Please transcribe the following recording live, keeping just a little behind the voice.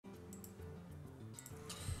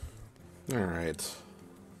Alright.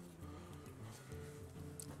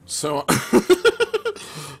 So,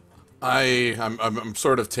 I'm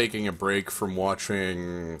sort of taking a break from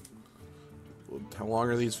watching... How long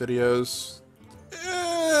are these videos?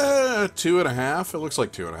 2.5? It looks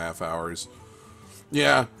like 2.5 hours.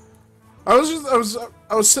 Yeah. I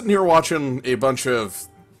was sitting here watching a bunch of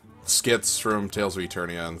skits from Tales of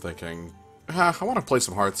Eternia and thinking, I want to play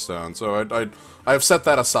some Hearthstone, so I've set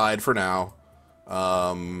that aside for now.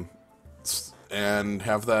 And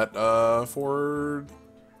have that for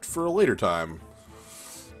a later time.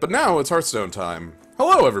 But now it's Hearthstone time.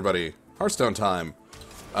 Hello, everybody. Hearthstone time.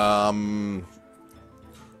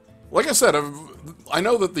 Like I said, I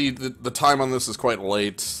know that the time on this is quite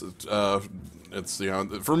late. It's, you know,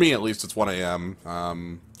 for me at least, it's 1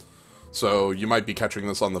 a.m. So you might be catching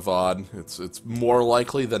this on the VOD. It's more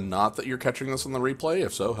likely than not that you're catching this on the replay.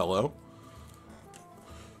 If so, hello.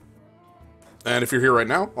 And if you're here right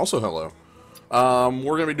now, also hello.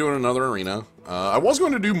 We're going to be doing another arena. I was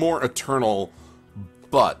going to do more Eternal,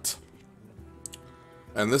 but...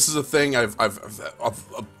 And this is a thing I've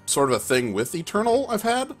sort of a thing with Eternal I've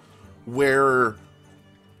had, where...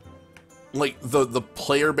 Like, the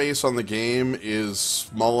player base on the game is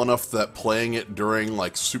small enough that playing it during,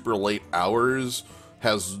 like, super late hours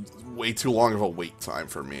has way too long of a wait time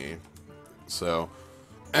for me. So,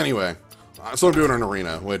 anyway... So I'm doing an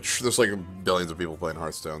arena, which there's like billions of people playing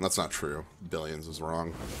Hearthstone. That's not true. Billions is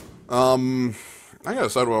wrong. I gotta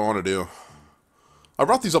decide what I want to do. I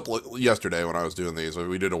brought these up yesterday when I was doing these.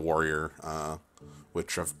 We did a warrior,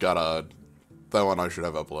 which I've got a... That one I should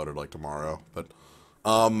have uploaded like tomorrow. But,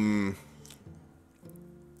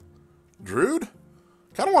 Druid?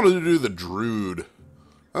 Kind of wanted to do the Druid.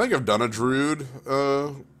 I think I've done a Druid,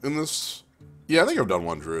 in this. Yeah, I think I've done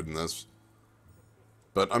one Druid in this.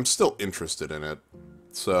 But I'm still interested in it,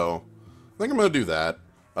 so I think I'm going to do that.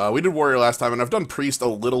 We did Warrior last time, and I've done Priest a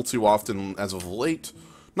little too often as of late.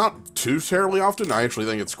 Not too terribly often. I actually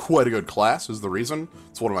think it's quite a good class, is the reason.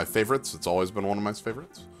 It's one of my favorites. It's always been one of my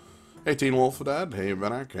favorites. Hey, Teen Wolf Dad. Hey,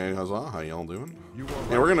 Benak. Hey, Huzzah. How y'all doing?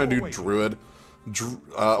 Yeah, we're going to do Druid.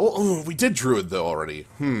 We did Druid, though, already.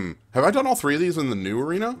 Have I done all three of these in the new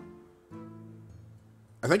arena?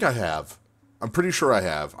 I think I have. I'm pretty sure I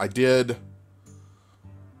have. I did...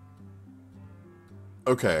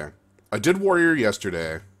 Okay, I did Warrior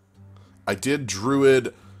yesterday. I did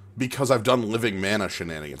Druid because I've done Living Mana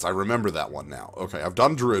shenanigans. I remember that one now. Okay, I've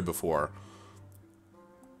done Druid before.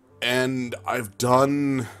 And I've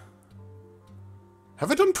done... Have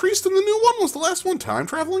I done Priest in the new one? Was the last one Time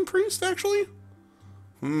Traveling Priest, actually?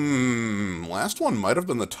 Last one might have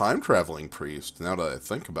been the Time Traveling Priest, now that I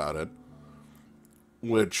think about it.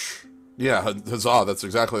 Which, yeah, huzzah, that's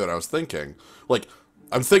exactly what I was thinking. Like...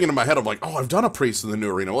 I'm thinking in my head, I'm like, oh, I've done a priest in the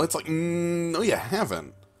new arena. Well, it's like, no, you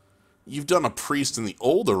haven't. You've done a priest in the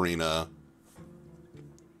old arena.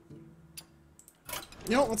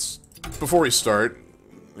 You know, let's... Before we start,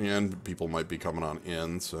 and people might be coming on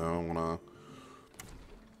in, so I want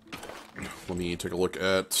to... Let me take a look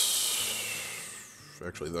at...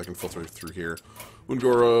 Actually, I can filter through here.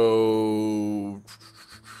 Ungoro...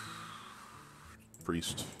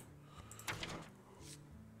 Priest...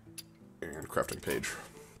 And crafting page.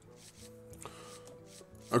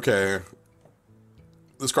 Okay.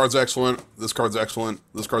 This card's excellent. This card's excellent.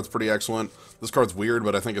 This card's pretty excellent. This card's weird,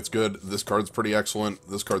 but I think it's good. This card's pretty excellent.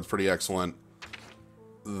 This card's pretty excellent.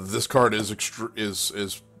 This card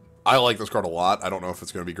is I like this card a lot. I don't know if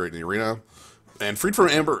it's going to be great in the arena. And Freed from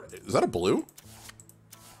Amber... Is that a blue?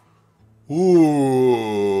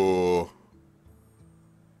 Ooh.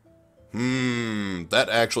 That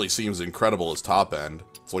actually seems incredible as top end.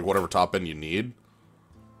 It's like whatever top end you need.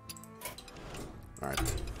 Alright.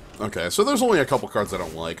 Okay, so there's only a couple cards I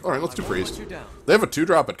don't like. Alright, let's do Priest. They have a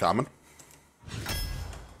 2-drop at common.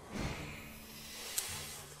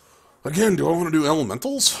 Again, do I want to do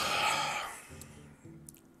Elementals?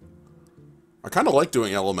 I kind of like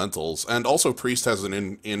doing Elementals. And also Priest has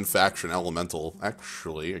an in-faction Elemental.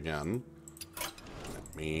 Actually, again...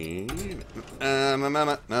 You'll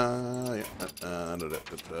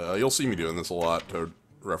see me doing this a lot to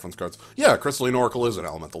reference cards. Yeah, Crystalline Oracle is an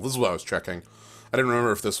elemental. This is what I was checking. I didn't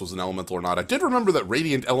remember if this was an elemental or not. I did remember that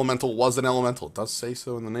Radiant Elemental was an elemental. It does say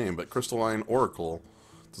so in the name, but Crystalline Oracle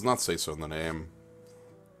does not say so in the name.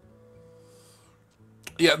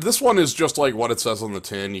 Yeah, this one is just like what it says on the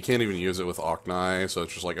tin. You can't even use it with Oknai, so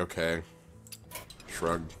it's just like, okay.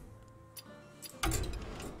 Shrug.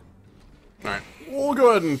 Alright. We'll go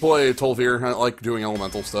ahead and play Tolvir. I like doing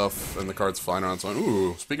elemental stuff, and the card's fine on its own.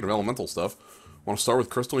 Ooh, speaking of elemental stuff, want to start with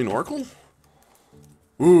Crystalline Oracle?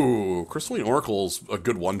 Ooh, Crystalline Oracle's a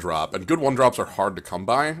good one-drop, and good one-drops are hard to come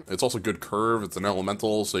by. It's also good curve, it's an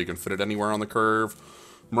elemental, so you can fit it anywhere on the curve.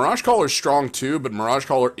 Mirage Caller's strong too, but Mirage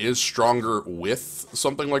Caller is stronger with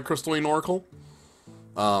something like Crystalline Oracle.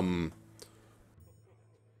 And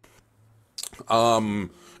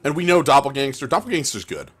we know Doppelgangster. Doppelgangster's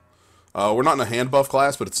good. We're not in a hand buff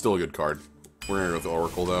class, but it's still a good card. We're going to go with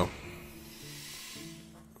Oracle, though.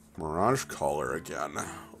 Mirage Caller again.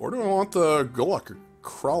 Or do I want the Golok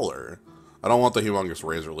Crawler? I don't want the Humongous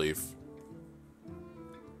Razor Leaf.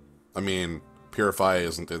 I mean, Purify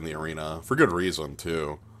isn't in the arena. For good reason,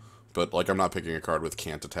 too. But, like, I'm not picking a card with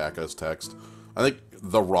Can't Attack as text. I think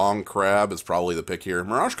the wrong Crab is probably the pick here.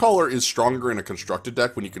 Mirage Caller is stronger in a constructed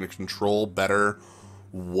deck when you can control better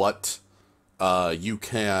what you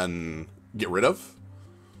can get rid of.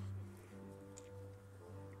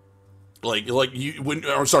 What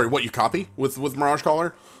you copy with Mirage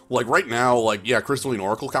Caller. Like right now, like yeah, Crystalline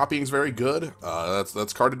Oracle copying is very good.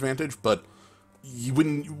 That's card advantage, but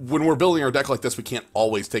when we're building our deck like this, we can't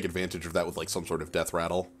always take advantage of that with like some sort of death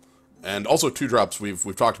rattle. And also 2-drops,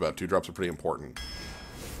 we've talked about 2-drops are pretty important.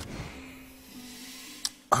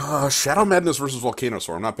 Shadow Madness versus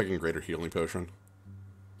Volcanosaur. I'm not picking Greater Healing Potion.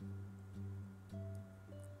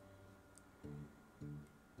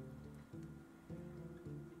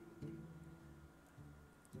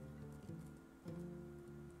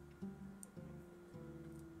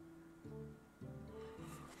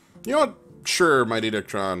 You know what? Sure,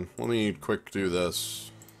 MightyDicktron. Let me quick do this.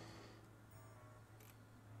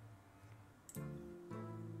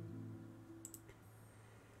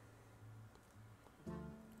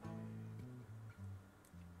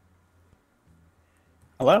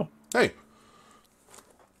 Hello. Hey.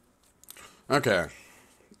 Okay.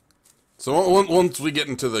 So once we get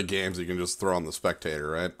into the games, you can just throw on the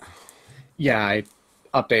spectator, right? Yeah, I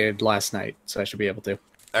updated last night, so I should be able to.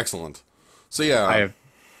 Excellent. So yeah.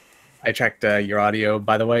 I checked your audio,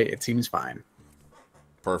 by the way. It seems fine.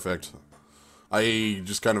 Perfect. I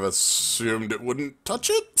just kind of assumed it wouldn't touch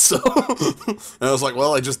it, so... and I was like,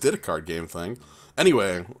 well, I just did a card game thing.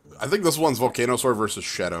 Anyway, I think this one's Volcanosaur versus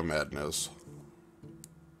Shadow Madness.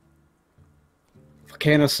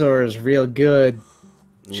 Volcanosaur is real good.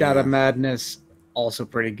 Shadow Yeah. Madness, also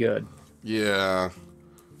pretty good. Yeah.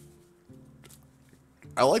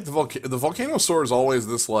 I like the Volcanosaur is always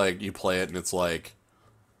this, like, you play it and it's like...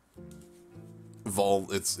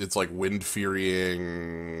 It's like Wind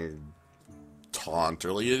Furying... Taunt,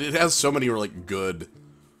 or like, it has so many, like, good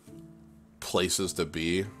places to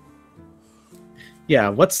be. Yeah,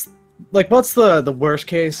 what's the worst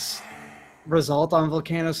case result on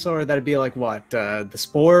Volcanosaur? That'd be like what? The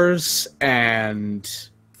spores and...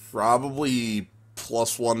 Probably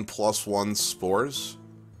 +1/+1 spores.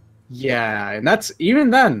 Yeah, and that's, even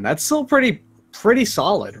then, that's still pretty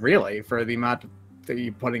solid, really, for the amount that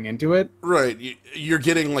you're putting into it. Right, you're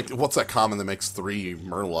getting, like, what's that common that makes 3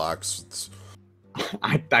 Murlocs?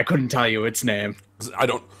 I couldn't tell you its name.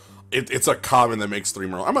 It's a common that makes 3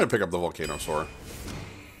 Murlocs. I might pick up the Volcanosaur.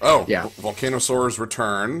 Oh, yeah. Volcanosaur's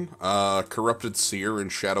return. Corrupted Seer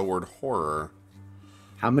and Shadow Word Horror.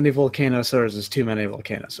 How many Volcanosaurs is too many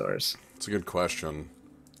Volcanosaurs? It's a good question.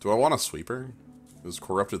 Do I want a sweeper? Is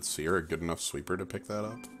Corrupted Seer a good enough sweeper to pick that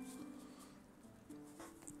up?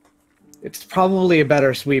 It's probably a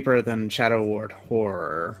better sweeper than Shadow Ward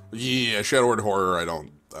Horror. Yeah, Shadow Word Horror I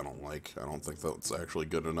don't like. I don't think that's actually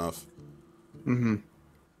good enough. Mm-hmm.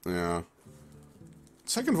 Yeah.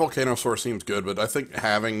 Second Volcanosaur seems good, but I think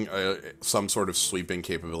having some sort of sweeping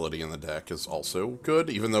capability in the deck is also good,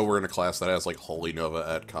 even though we're in a class that has, like, Holy Nova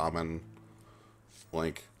at common.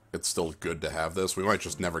 Like, it's still good to have this. We might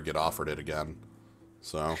just never get offered it again.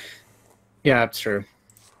 So. Yeah, that's true.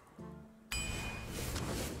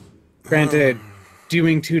 Granted,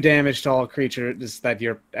 doing 2 damage to all creatures that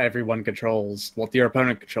everyone controls, well, your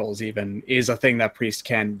opponent controls even, is a thing that Priest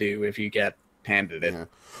can do if you get handed it. Yeah.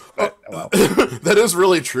 Well. That is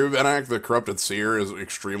really true, Benak. The Corrupted Seer is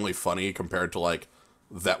extremely funny compared to, like,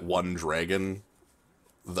 that one dragon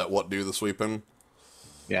that do the sweeping.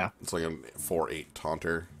 Yeah. It's like a 4/8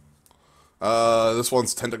 taunter. This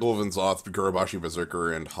one's Tentacle of Inzoth, Gurubashi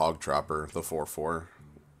Berserker, and Hog Trapper, the 4/4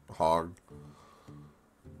 hog.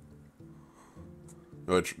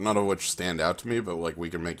 Which, none of which stand out to me, but, like, we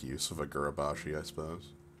can make use of a Gurubashi, I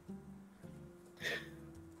suppose.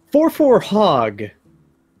 4/4 hog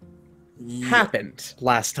happened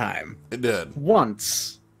last time. It did.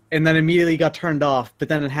 Once. And then immediately got turned off, but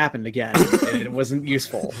then it happened again, and it wasn't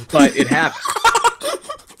useful. But it happened.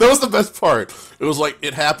 That was the best part. It was like,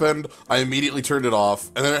 it happened, I immediately turned it off,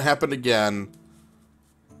 and then it happened again.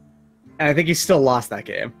 And I think he still lost that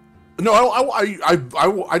game. No,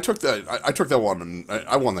 I took that. I took that one, and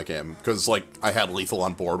I won that game because like I had lethal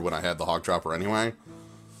on board when I had the Hog Dropper anyway.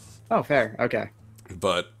 Oh, fair. Okay.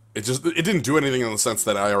 But it didn't do anything in the sense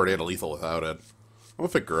that I already had a lethal without it. I'm gonna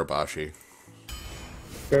pick Gurubashi.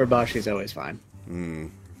 Urabashi's always fine.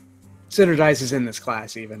 Synergizes in this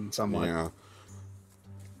class even somewhat. Yeah.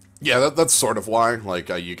 Yeah, that's sort of why. Like,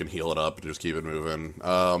 you can heal it up and just keep it moving.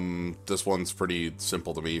 This one's pretty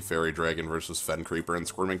simple to me. Fairy Dragon versus Fen Creeper and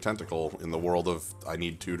Squirming Tentacle in the world of I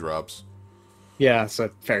need 2-drops. Yeah,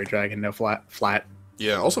 so Fairy Dragon, no flat.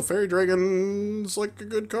 Yeah, also Fairy Dragon's, like, a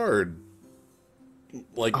good card.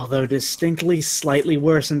 Like, Although distinctly slightly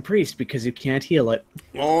worse than Priest because you can't heal it.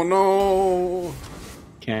 oh no!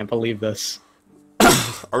 Can't believe this.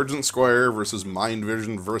 Argent Squire versus Mind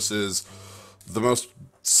Vision versus the most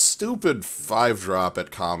stupid 5-drop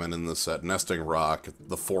at common in this set, Nesting Rock,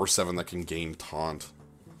 the 4/7 that can gain Taunt.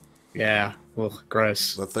 Yeah, ugh,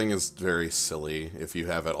 gross. The thing is very silly if you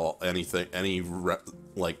have it all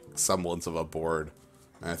like semblance of a board.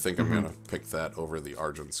 And I think I'm gonna pick that over the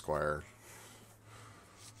Argent Squire.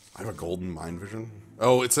 I have a Golden Mind Vision.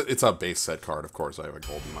 Oh, it's a base set card. Of course, I have a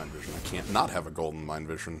Golden Mind Vision. I can't not have a Golden Mind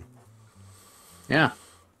Vision. Yeah.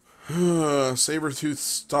 Sabertooth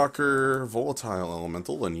Stalker, Volatile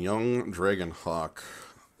Elemental, and Young Dragon Hawk.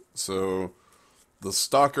 So, the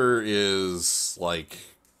Stalker is, like,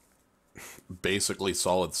 basically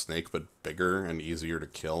Solid Snake, but bigger and easier to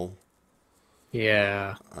kill.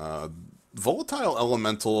 Yeah. Volatile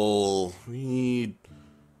Elemental,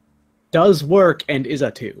 Does work and is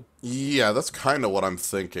a 2. yeah, that's kind of what I'm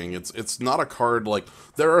thinking. It's not a card, like,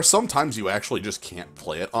 there are some times you actually just can't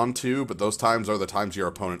play it on 2, but those times are the times your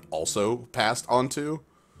opponent also passed on 2.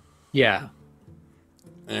 Yeah.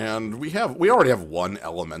 And we already have one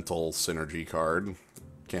Elemental Synergy card.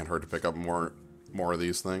 Can't hurt to pick up more of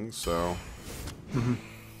these things, so...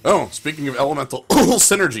 Oh, speaking of Elemental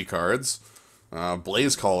Synergy cards,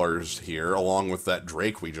 Blaze Caller's here, along with that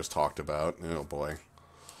Drake we just talked about. Oh boy.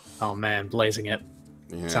 Oh man, blazing it.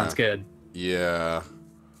 Yeah. Sounds good. Yeah.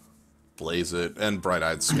 Blaze it. And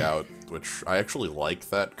Bright-Eyed Scout, which I actually like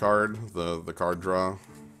that card, the card draw.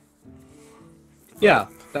 Yeah,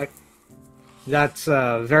 that's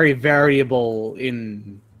very variable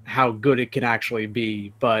in how good it can actually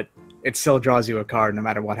be, but it still draws you a card no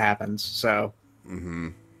matter what happens, so...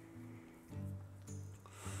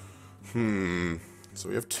 So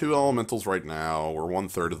we have 2 elementals right now. We're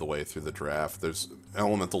 1/3 of the way through the draft. There's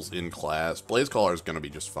elementals in class. Blaze Caller is going to be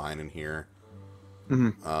just fine in here.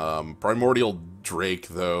 Primordial Drake,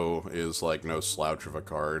 though, is like no slouch of a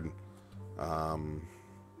card.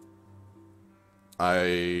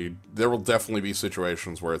 There will definitely be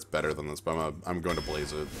situations where it's better than this, but I'm going to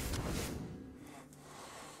blaze it.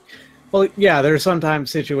 Well, yeah, there are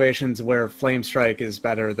sometimes situations where Flame Strike is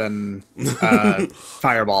better than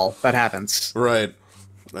Fireball. That happens. Right.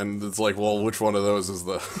 And it's like, well, which one of those is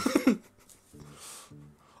the...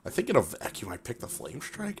 I think in a vacuum I picked the Flame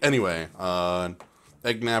Strike. Anyway,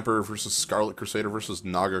 Eggnapper versus Scarlet Crusader versus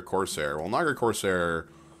Naga Corsair. Well, Naga Corsair,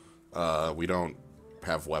 we don't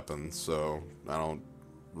have weapons, so I don't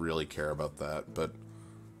really care about that, but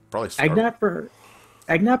probably...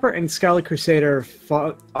 Eggnapper and Scarlet Crusader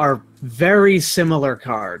are very similar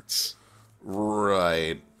cards.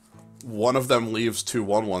 Right. One of them leaves 2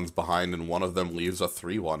 1/1s behind, and one of them leaves a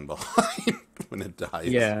 3/1 behind when it dies.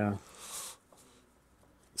 Yeah.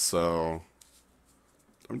 So,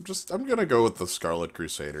 I'm gonna go with the Scarlet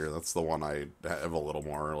Crusader. That's the one I have a little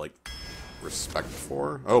more, like, respect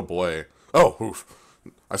for. Oh boy. Oh, oof.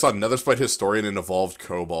 I saw Netherspite Historian and Evolved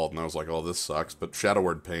Cobalt, and I was like, oh, this sucks, but Shadow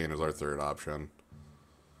Word Pain is our 3rd option.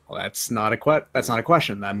 Well, that's not a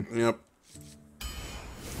question then. Yep.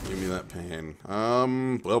 Give me that pain.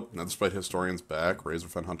 Well, Netherspite Historian's back,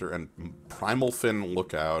 Razorfen Hunter, and Primal Fin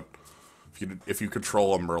Lookout. If you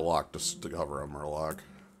control a Murloc, just to cover a Murloc.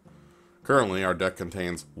 Currently, our deck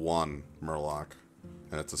contains 1 Murloc.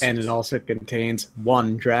 And it's a 6. And it also contains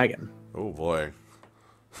 1 dragon. Oh boy.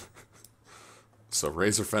 So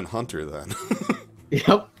Razorfen Hunter then.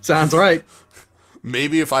 Yep, sounds right.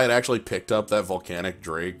 Maybe if I had actually picked up that Volcanic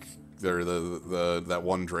Drake, or that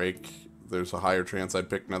one Drake, there's a higher chance I'd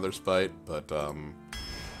pick Netherspite, but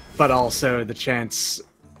But also the chance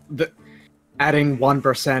that adding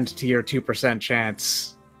 1% to your 2%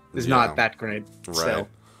 chance is not that great. Right. Still.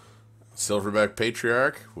 Silverback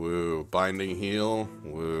Patriarch, woo. Binding Heel,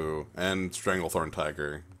 woo. And Stranglethorn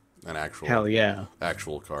Tiger, and actual Hell yeah.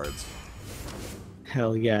 actual cards.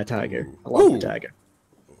 Hell yeah, Tiger. I love the Tiger.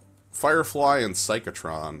 Firefly and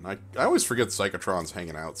Psychotron. I always forget Psychotron's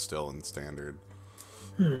hanging out still in Standard.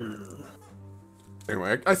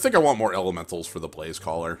 Anyway, I think I want more elementals for the Blaze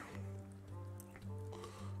Caller.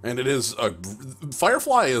 And it is a...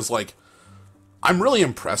 Firefly is, like... I'm really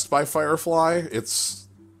impressed by Firefly. It's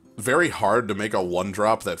very hard to make a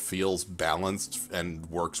 1-drop that feels balanced and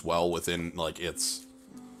works well within, like, its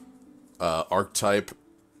archetype.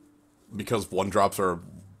 Because 1-drops are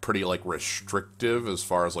pretty, like, restrictive as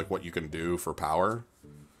far as, like, what you can do for power.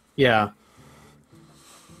 Yeah.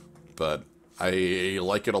 But I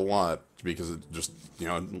like it a lot because it just, you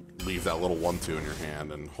know, leave that little 1/2 in your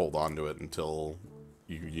hand and hold on to it until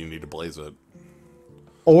you need to blaze it.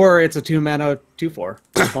 Or it's a 2-mana 2/4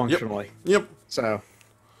 functionally. Yep. So.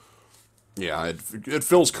 Yeah, it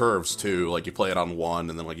fills curves too. Like you play it on 1,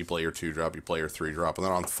 and then like you play your 2-drop, you play your 3-drop, and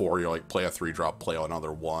then on 4 you're like play a 3-drop, play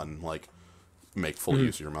another 1, like make full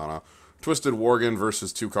use of your mana. Twisted Worgen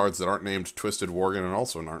versus 2 cards that aren't named Twisted Worgen and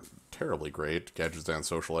also aren't terribly great. Gadgetzan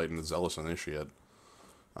Socialite and the Zealous Initiate.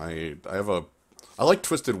 I like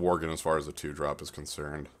Twisted Worgen as far as the 2-drop is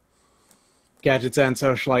concerned. Gadgetzan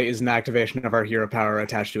Socialite is an activation of our hero power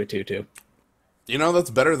attached to a 2/2. You know,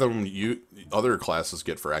 that's better than other classes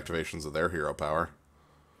get for activations of their hero power.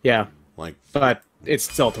 Yeah. Like, but it's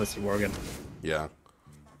still Twisted Worgen. Yeah.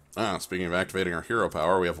 Speaking of activating our hero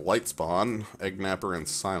power, we have Lightspawn, Eggnapper, and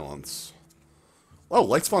Silence. Oh,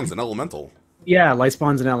 Lightspawn's an elemental. Yeah,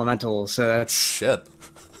 Lightspawn's an elemental, so that's... Shit.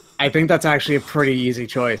 I think that's actually a pretty easy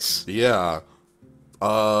choice. Yeah.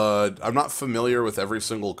 I'm not familiar with every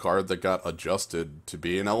single card that got adjusted to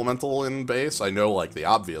be an elemental in base. I know, like, the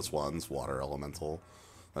obvious ones, Water Elemental.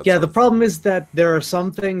 Yeah, the problem is that there are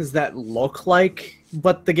some things that look like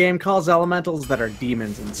what the game calls elementals that are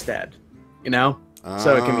demons instead. You know?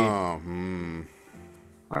 So it can be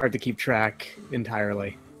hard to keep track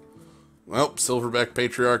entirely. Well, Silverback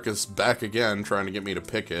Patriarch is back again, trying to get me to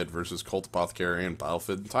pick it, versus Cult Apothecary and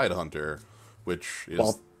Bilefid Tidehunter, which is...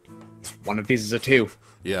 Well, one of these is a 2.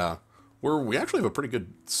 Yeah. We actually have a pretty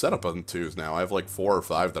good setup on 2s now. I have like 4 or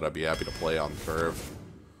 5 that I'd be happy to play on curve.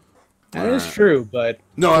 That is true, but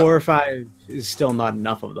no, 4 or 5 is still not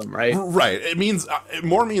enough of them, right? Right. It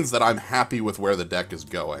more means that I'm happy with where the deck is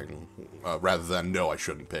going, rather than, no, I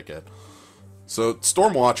shouldn't pick it. So,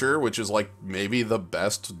 Stormwatcher, which is like maybe the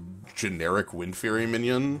best generic Wind Fury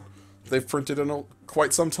minion they've printed in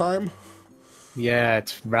quite some time. Yeah,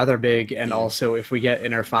 it's rather big, and also if we get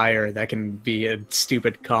Inner Fire, that can be a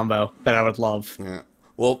stupid combo that I would love. Yeah.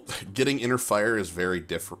 Well, getting Inner Fire is very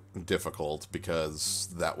difficult, because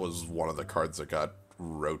that was one of the cards that got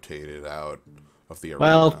rotated out of the arena.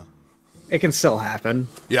 Well, it can still happen.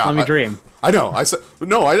 Yeah, Let me dream. I know. I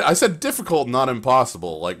said difficult, not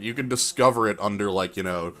impossible. Like, you can discover it under, like, you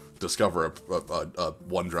know, discover a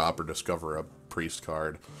 1-drop or discover a Priest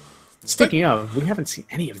card. Speaking of, we haven't seen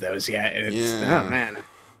any of those yet. Yeah. Oh, man.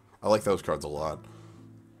 I like those cards a lot.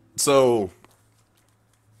 So,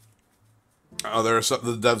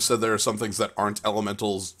 the dev said there are some things that aren't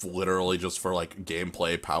elementals literally just for, like,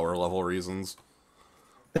 gameplay power level reasons.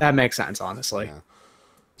 That makes sense, honestly. Yeah.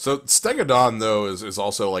 So, Stegodon, though, is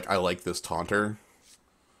also, like, I like this Taunter.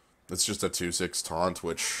 It's just a 2/6 taunt,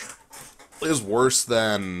 which is worse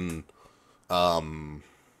than,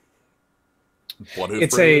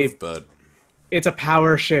 It's a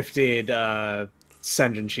power-shifted,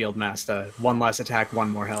 Sen'jin Shield Master. 1 less attack, 1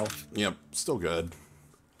 more health. Yep, still good.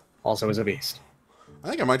 Also is a beast. I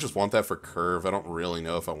think I might just want that for curve. I don't really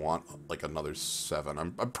know if I want, like, another 7.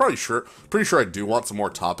 I'm pretty sure I do want some more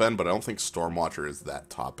top end, but I don't think Stormwatcher is that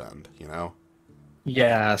top end, you know?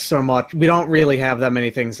 Yeah, Stormwatcher. We don't really have that many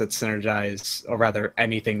things that synergize, or rather,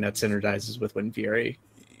 anything that synergizes with Wind Fury.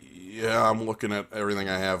 Yeah, I'm looking at everything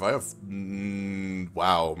I have. I have...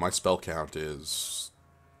 wow, my spell count is...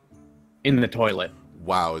 in the toilet.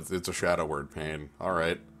 Wow, it's a Shadow Word Pain.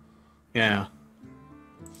 Alright. Yeah.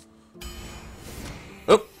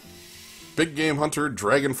 Oh! Big Game Hunter,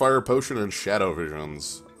 Dragonfire Potion, and Shadow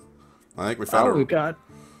Visions. I think we found we got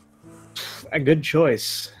a good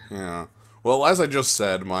choice. Yeah. Well, as I just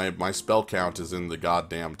said, my spell count is in the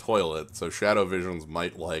goddamn toilet, so Shadow Visions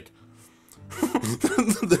might, like...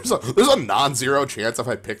 there's a non-zero chance if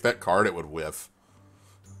I pick that card it would whiff.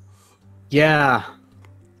 Yeah.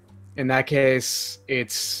 In that case,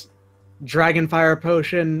 it's Dragonfire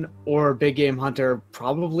Potion or Big Game Hunter,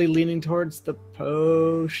 probably leaning towards the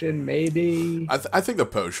Potion, maybe? I think the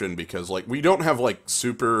Potion, because, like, we don't have, like,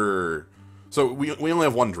 super... So, we only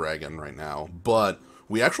have 1 dragon right now, but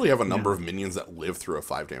we actually have a number of minions that live through a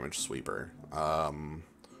 5-damage sweeper.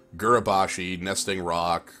 Gurabashi, Nesting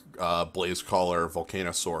Rock, Blazecaller,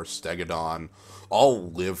 Volcanosaur, Stegodon,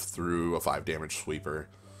 all live through a 5-damage sweeper.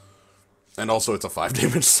 And also, it's a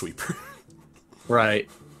 5-damage sweeper. Right.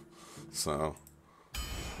 So...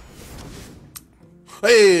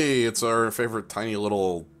 Hey! It's our favorite tiny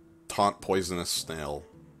little taunt poisonous snail.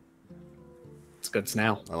 good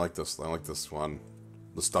snail. I like this. I like this one.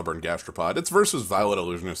 The Stubborn Gastropod. It's versus Violet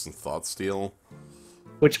Illusionist and Thoughtsteal.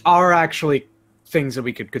 Which are actually things that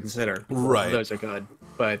we could consider. Right. Those are good.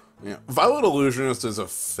 But yeah, Violet Illusionist is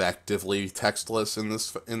effectively textless in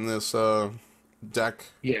this deck.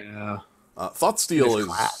 yeah. Thoughtsteal is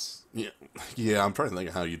class. Yeah, I'm trying to think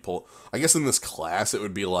of how you'd pull. I guess in this class it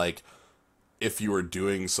would be like if you were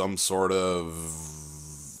doing some sort of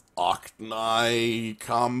Octni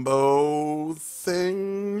combo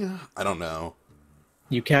thing. I don't know.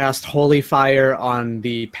 You cast Holy Fire on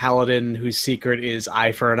the Paladin whose secret is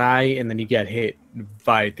Eye for an Eye, and then you get hit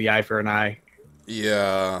by the Eye for an Eye.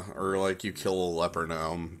 Yeah, or like you kill a leper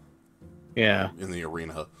gnome. Yeah. In the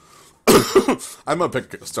arena. I'm gonna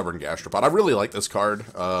pick Stubborn Gastropod. I really like this card.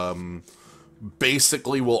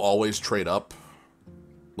 Basically, we'll always trade up.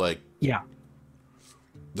 Like, yeah,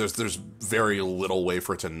 there's very little way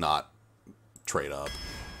for it to not trade up.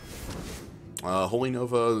 Holy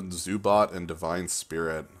Nova, Zubat, and Divine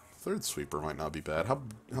Spirit. Third Sweeper might not be bad.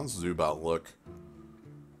 How's Zubat look?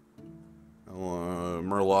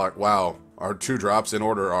 Murloc. Wow, our 2-drops in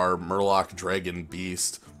order are Murloc, Dragon,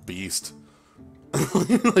 Beast.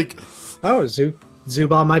 Like, oh,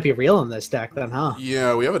 Zubat might be real in this deck then, huh?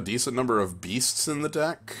 Yeah, we have a decent number of beasts in the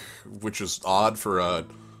deck, which is odd for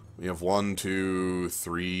we have 1, 2,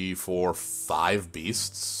 3, 4, 5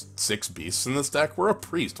 beasts, 6 beasts in this deck. We're a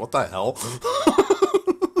priest. What the hell?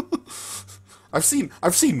 I've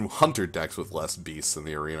seen hunter decks with less beasts in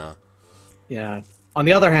the arena. Yeah. On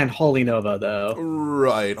the other hand, Holy Nova though.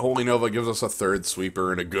 Right, Holy Nova gives us a 3rd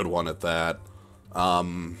sweeper and a good one at that.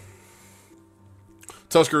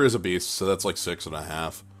 Tusker is a beast, so that's like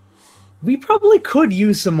 6.5. We probably could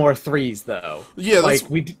use some more 3s, though. Yeah, like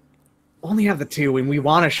we only have the 2, and we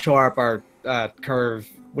want to shore up our curve,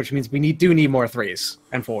 which means we do need more 3s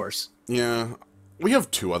and 4s. Yeah, we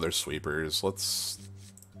have 2 other sweepers. Let's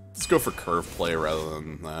go for curve play rather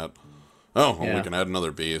than that. Oh, well, we can add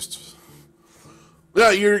another beast.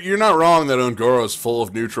 Yeah, you're not wrong that Ungoro is full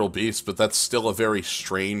of neutral beasts, but that's still a very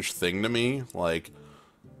strange thing to me. Like,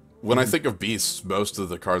 when I think of beasts, most of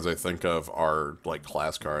the cards I think of are, like,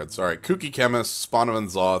 class cards. Alright, Kooky Chemist, Spawn of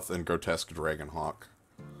N'Zoth, and Grotesque Dragonhawk.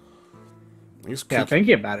 Yeah,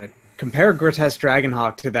 thinking about it. Compare Grotesque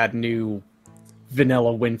Dragonhawk to that new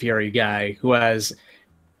vanilla Windfury guy who has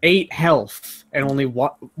 8 health and only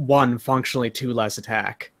 1 functionally 2 less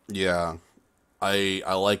attack. Yeah. I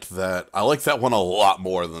like that. I like that one a lot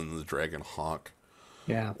more than the Dragonhawk.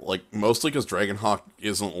 Yeah. Like, mostly because Dragonhawk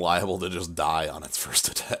isn't liable to just die on its first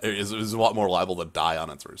attack. Is a lot more liable to die on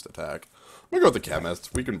its first attack. I'm gonna go with the Chemist.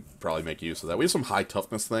 We can probably make use of that. We have some high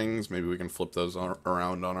toughness things. Maybe we can flip those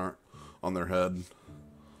around on their head.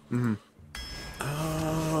 Mm-hmm.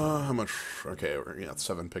 How much? Okay, we got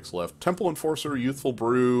 7 picks left. Temple Enforcer, Youthful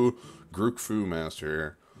Brew, Grook Fu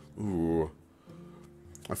Master. Ooh.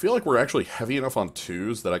 I feel like we're actually heavy enough on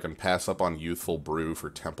 2s that I can pass up on Youthful Brew for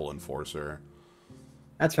Temple Enforcer.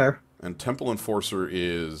 That's fair. And Temple Enforcer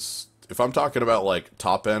is, if I'm talking about, like,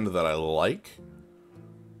 top end that I like,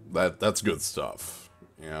 that's good stuff,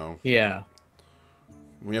 you know? Yeah.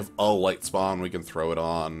 We have a light spawn, we can throw it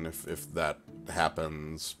on if that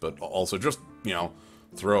happens, but also just, you know,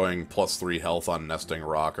 throwing +3 health on Nesting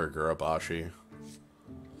Rock or Gurabashi.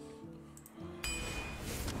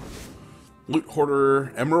 Loot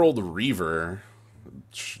Hoarder, Emerald Reaver,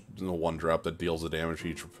 the 1-drop that deals the damage to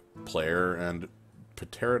each player, and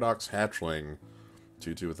Pterodox Hatchling,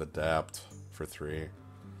 2/2 with Adapt for 3.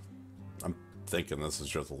 I'm thinking this is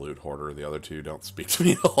just a Loot Hoarder. The other 2 don't speak to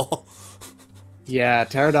me at all. Yeah,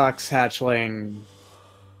 Pterodox Hatchling.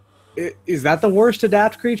 Is that the worst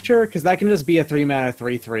Adapt creature? Because that can just be a 3-mana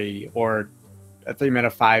 3/3 or a 3-mana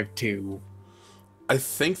 5/2. I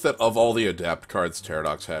think that of all the Adapt cards,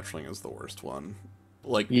 Pterodox Hatchling is the worst one.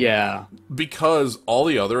 Like, yeah. Because all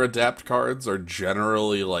the other Adapt cards are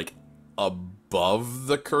generally, like, above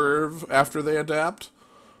the curve after they adapt.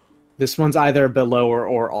 This one's either below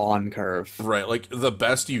or on curve. Right, like, the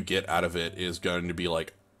best you get out of it is going to be,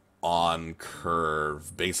 like, on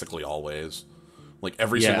curve, basically always. Like,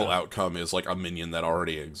 every single outcome is, like, a minion that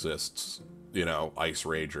already exists. You know, Ice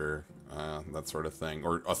Rager, that sort of thing.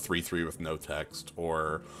 Or a 3/3 with no text.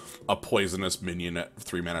 Or a poisonous minion at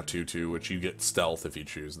 3-mana 2/2, which you get stealth if you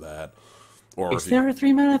choose that. Or is there a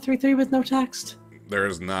 3-mana 3/3 with no text? There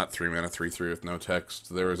is not 3-mana 3/3 with no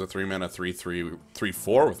text. There is a 3-mana 3/3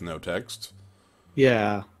 3/4 with no text.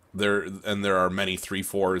 Yeah. There are many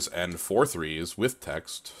 3/4s and 4/3s with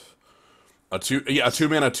text. A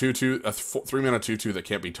 2-mana 2/2, a 3-mana 2/2 that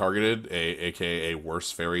can't be targeted, aka a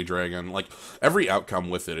worse fairy dragon. Like, every outcome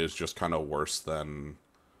with it is just kind of worse than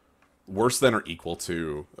or equal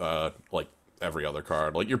to like every other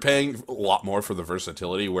card. Like, you're paying a lot more for the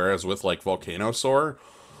versatility, whereas with, like, Volcanosaur,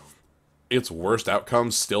 its worst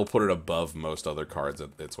outcomes still put it above most other cards at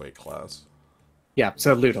its weight class. Yeah,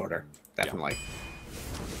 so loot order, definitely. Yeah.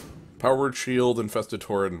 Power Word Shield, Infested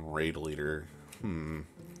Torrent, and Raid Leader. Kind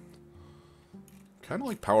of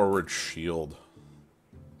like Power Word Shield.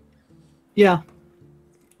 Yeah.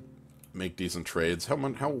 Make decent trades.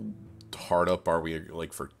 How hard up are we,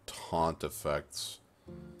 like, for taunt effects?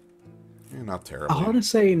 Not terribly. I want to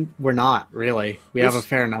say we're not, really. We have a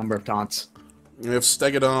fair number of taunts. We have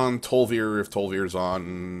Stegodon, Tol'Vir if Tol'Vir's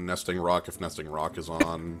on, Nesting Rock if Nesting Rock is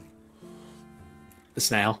on. The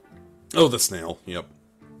snail. Oh, the snail, yep.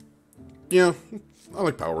 Yeah, I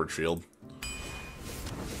like Power Word Shield.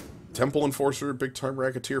 Temple Enforcer, Big Time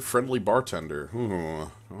Racketeer, Friendly Bartender. Ooh,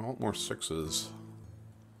 I want more 6s.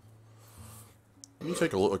 Let me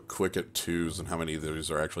take a look quick at 2s and how many of these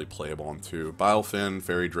are actually playable on 2. Bilefin,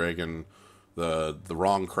 Fairy Dragon, the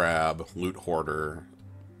Wrong Crab, Loot Hoarder,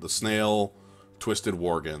 the Snail, Twisted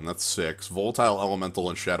Worgen, that's 6. Volatile Elemental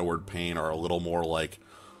and Shadow Word Pain are a little more like,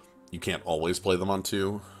 you can't always play them on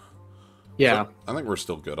 2. Yeah. So I think we're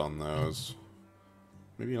still good on those.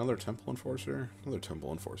 Maybe another Temple Enforcer? Another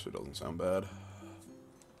Temple Enforcer doesn't sound bad.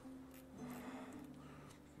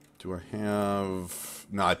 Do I have...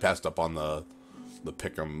 No, I passed up on the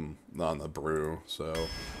Pick'em, on the Brew, so...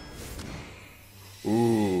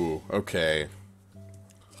 Ooh, okay.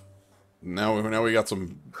 Now we got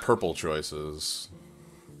some purple choices.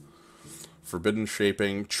 Forbidden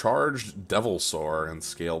Shaping, Charged Devilsaur, and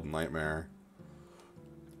Scaled Nightmare.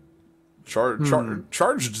 Charged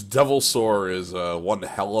Devilsaur is one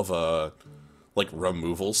hell of a, like,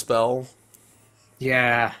 removal spell.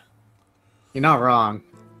 Yeah. You're not wrong.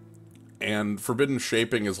 And Forbidden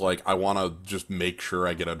Shaping is like, I want to just make sure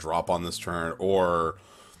I get a drop on this turn, or,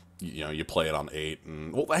 you know, you play it on 8.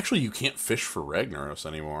 And, well, actually, you can't fish for Ragnaros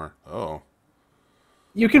anymore. Oh.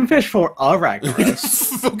 You can fish for a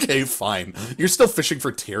Ragnaros. Okay, fine. You're still fishing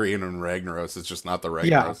for Tyrion and Ragnaros. It's just not the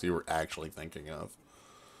Ragnaros you were actually thinking of.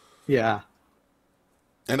 Yeah.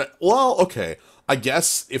 And, well, okay. I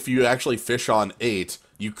guess if you actually fish on 8,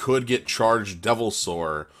 you could get Charged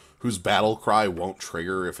Devilsaur, whose Battle Cry won't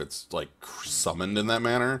trigger if it's, like, summoned in that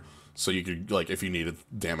manner. So you could, like, if you needed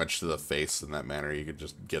damage to the face in that manner, you could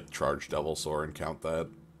just get Charged Devilsaur and count that.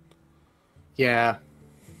 Yeah.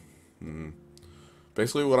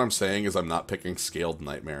 Basically what I'm saying is I'm not picking Scaled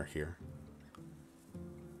Nightmare here.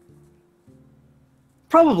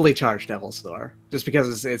 Probably Charged Devilsaur, just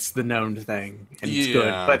because it's the known thing, and it's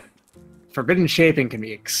good. But Forbidden Shaping can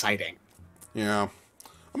be exciting. Yeah.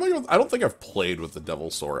 I don't think I've played with the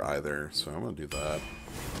Devilsaur either, so I'm gonna do that.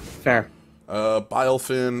 Fair.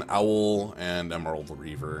 Bilefin, Owl, and Emerald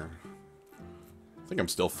Reaver. I think I'm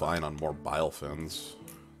still fine on more Bilefins.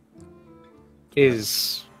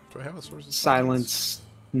 Is Do I have a source of silence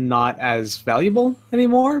not as valuable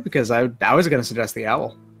anymore? Because I was going to suggest the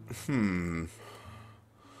Owl.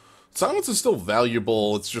 Silence is still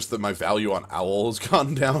valuable, it's just that my value on Owl has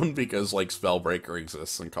gone down because, like, Spellbreaker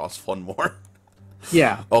exists and costs 1 more.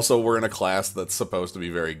 Yeah. Also, we're in a class that's supposed to be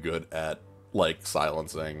very good at, like,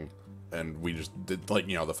 silencing, and we just did, like,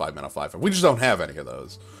 you know, the 5-mana 5. We just don't have any of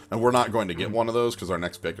those. And we're not going to get one of those because our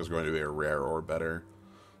next pick is going to be a rare or better.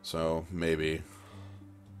 So, maybe.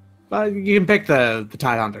 But you can pick the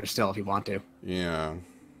Tidehunter still if you want to. Yeah.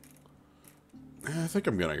 I think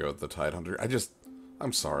I'm gonna go with the Tidehunter.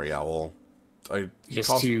 I'm sorry, Owl. You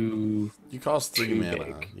cost 3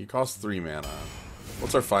 mana. Big. You cost 3 mana.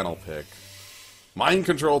 What's our final pick? Mind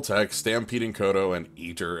Control Tech, Stampeding Kodo, and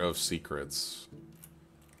Eater of Secrets.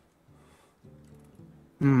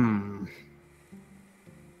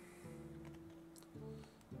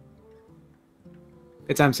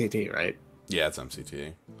 It's MCT, right? Yeah, it's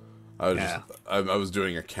MCT. I was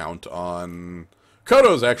doing a count on...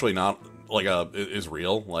 Kodo's actually not, like, is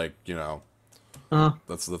real. Like, you know...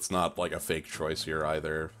 That's not, like, a fake choice here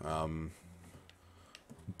either.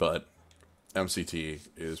 But MCT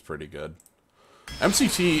is pretty good.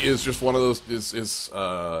 MCT is just one of those...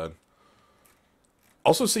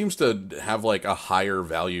 also seems to have, like, a higher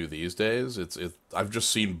value these days. I've just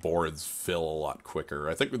seen boards fill a lot quicker.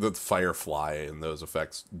 I think that Firefly and those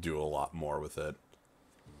effects do a lot more with it.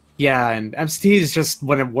 Yeah, and MCT is just,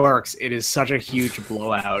 when it works, it is such a huge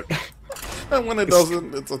blowout. And when it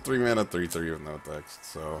doesn't, it's a 3-mana 3/3 with no text,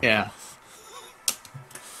 so... Yeah.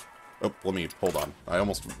 Oh, hold on. I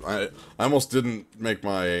almost didn't make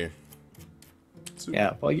my...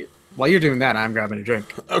 Yeah, while you're doing that, I'm grabbing a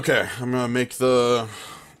drink. Okay, I'm going to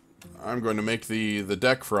make the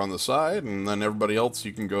deck for on the side, and then everybody else,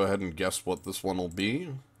 you can go ahead and guess what this one will be.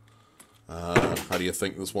 How do you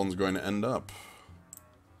think this one's going to end up?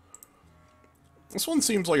 This one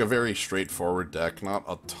seems like a very straightforward deck. Not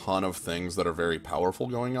a ton of things that are very powerful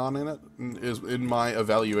going on in it, is in my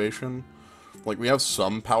evaluation. Like, we have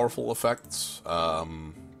some powerful effects.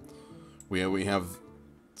 We have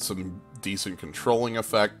some decent controlling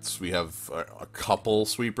effects. We have a couple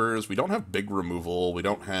sweepers. We don't have big removal. We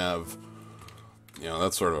don't have... You know,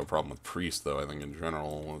 that's sort of a problem with Priest, though, I think, in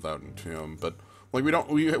general, without Entomb. But, like,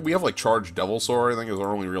 we have, like, Charged Devilsaur, I think, is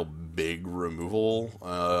our only real big removal.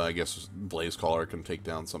 I guess Blaze Caller can take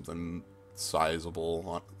down something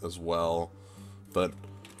sizable as well. But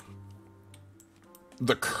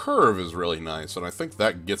the curve is really nice, and I think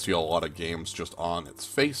that gets you a lot of games just on its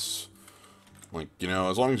face. Like, you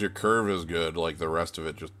know, as long as your curve is good, like, the rest of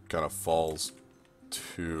it just kind of falls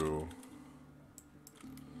to...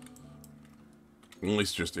 At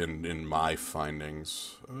least just in my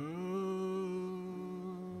findings.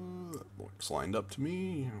 That looks lined up to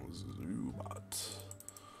me. Zubat.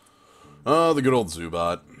 The good old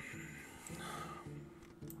Zubat.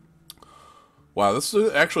 Wow, this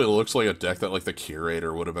actually looks like a deck that, like, the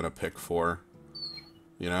Curator would have been a pick for.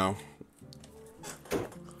 You know?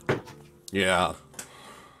 Yeah.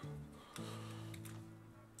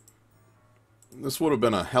 This would have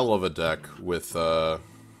been a hell of a deck with the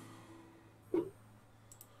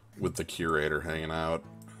Curator hanging out.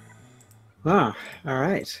 Ah,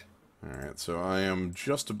 alright. Alright, so I am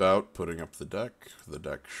just about putting up the deck. The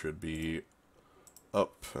deck should be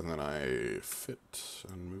up, and then I fit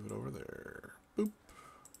and move it over there. Boop.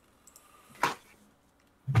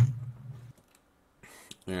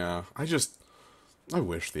 Yeah, I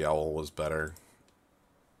wish the owl was better.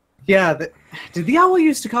 Yeah, did the owl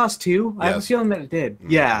used to cost 2? Yes. I have a feeling that it did.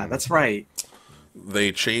 Yeah, that's right.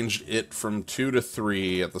 They changed it from 2 to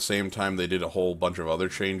 3. At the same time, they did a whole bunch of other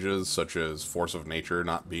changes, such as Force of Nature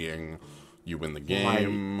not being you win the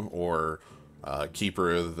game, or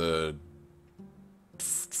Keeper, the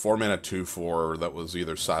 4-mana 2/4 that was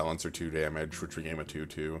either silence or 2 damage, which became a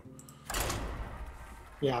 2/2.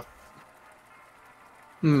 Yeah.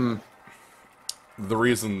 The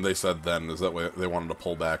reason they said then is that they wanted to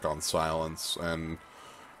pull back on silence, and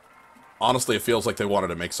honestly, it feels like they wanted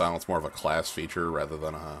to make silence more of a class feature rather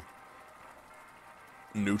than a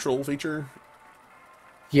neutral feature.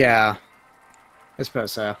 Yeah. I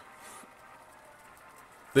suppose so.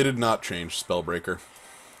 They did not change Spellbreaker.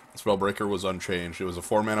 Spellbreaker was unchanged. It was a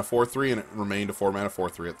 4-mana 4/3, and it remained a 4-mana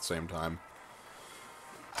 4/3 at the same time.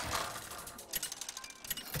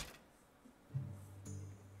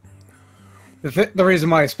 The reason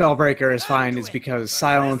why Spellbreaker is fine is because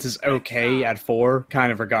Silence is okay at 4,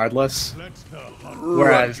 kind of regardless.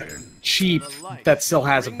 Whereas cheap, that still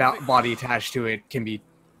has a body attached to it, can be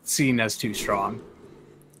seen as too strong.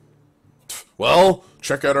 Well,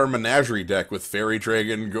 check out our Menagerie deck with Fairy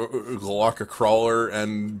Dragon, Galaka Crawler,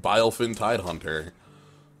 and Bilefin Tidehunter.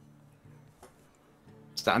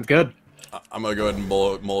 Sounds good. I'm gonna go ahead and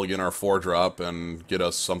mulligan our 4-drop and get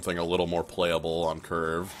us something a little more playable on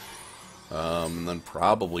curve. And then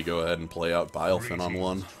probably go ahead and play out Bilefin on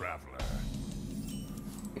 1.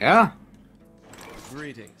 Yeah.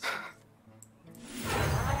 Greetings.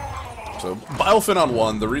 So, Bilefin on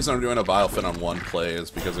 1, the reason I'm doing a Bilefin on 1 play is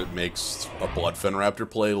because it makes a Bloodfin Raptor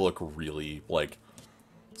play look really, like,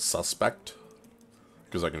 suspect.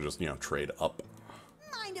 Because I can just, you know, trade up.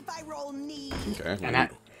 Mind if I roll knee? Okay. And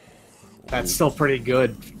that's still pretty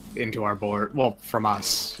good into our board. Well, from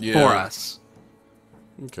us. Yeah. For us.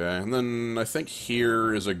 Okay, and then I think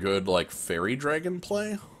here is a good, like, Fairy Dragon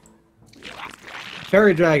play.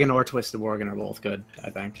 Fairy Dragon or Twisted Worgen are both good,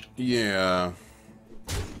 I think. Yeah.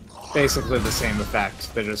 Basically the same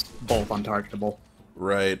effect. They're just both untargetable.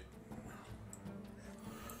 Right.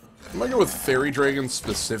 I'm gonna go with Fairy Dragon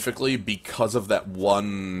specifically because of that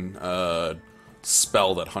one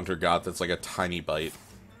spell that Hunter got that's like a tiny bite.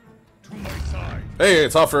 Hey,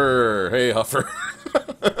 it's Huffer! Hey, Huffer!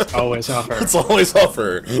 It's always Huffer. It's always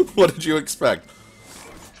Huffer! What did you expect?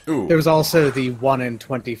 Ooh. There was also the 1 in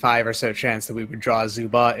 25 or so chance that we would draw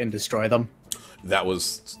Zubat and destroy them. That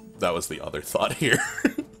was the other thought here.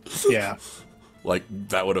 Yeah. Like,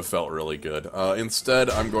 that would have felt really good. Instead,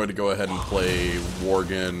 I'm going to go ahead and play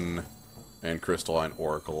Worgen and Crystalline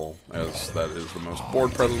Oracle, as that is the most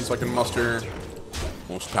board presence I can muster,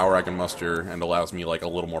 most power I can muster, and allows me, like, a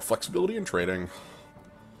little more flexibility in trading.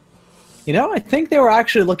 You know, I think they were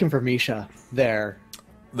actually looking for Misha there.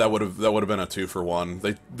 That would have been a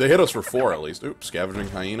 2-for-1. They hit us for 4 at least. Oops, Scavenging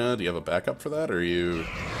Hyena. Do you have a backup for that, or are you...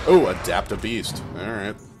 Oh, Adapt a Beast.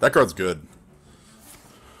 Alright. That card's good.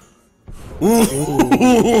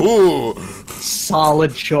 Ooh!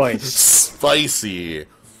 Solid choice. Spicy.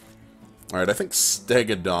 Alright, I think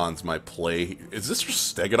Stegodon's my play. Is this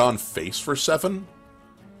just Stegodon face for 7?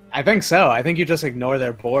 I think so. I think you just ignore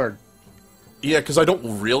their board. Yeah, because I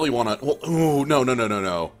don't really want to... Well, ooh,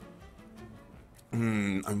 no.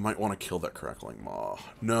 I might want to kill that Crackling Maw.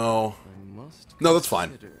 No. No, that's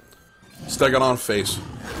fine. Stegodon face.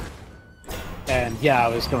 And yeah, I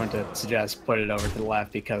was going to suggest put it over to the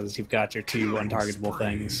left because you've got your 2 untargetable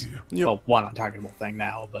things. Yep. Well, 1 untargetable thing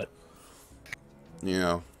now, but...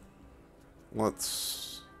 Yeah.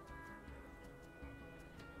 Let's...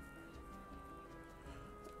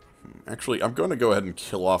 Actually, I'm going to go ahead and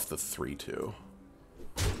kill off the 3/2.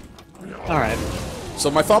 Alright. So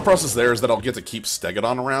my thought process there is that I'll get to keep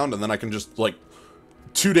Stegodon around, and then I can just, like,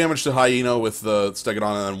 2 damage to Hyena with the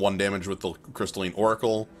Stegodon, and then 1 damage with the Crystalline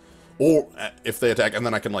Oracle. Or, if they attack, and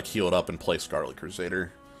then I can, like, heal it up and play Scarlet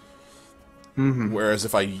Crusader. Whereas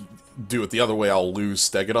if I do it the other way, I'll lose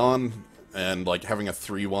Stegodon, and, like, having a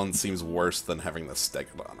 3/1 seems worse than having the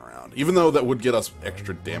Stegodon around. Even though that would get us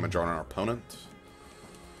extra damage on our opponent.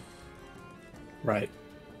 Right.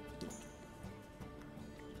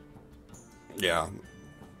 Yeah.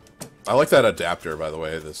 I like that adapter, by the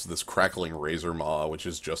way, this Crackling Razor Maw, which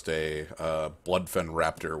is just a Bloodfen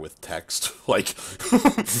Raptor with text. Like...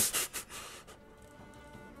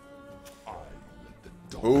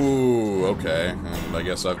 Ooh, okay. And I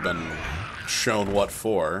guess I've been shown what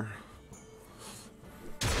for.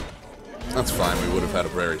 That's fine, we would have had a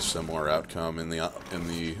very similar outcome in the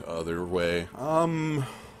other way.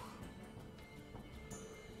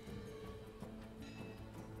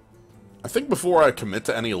 I think before I commit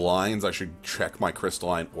to any lines, I should check my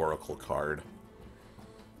Crystalline Oracle card.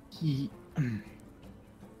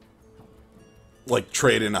 Like,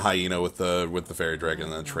 trade in a Hyena with the Fairy Dragon,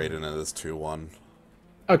 and then trade in this 2/1.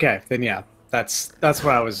 Okay, then yeah. That's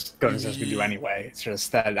what I was going to suggest we do anyway. It's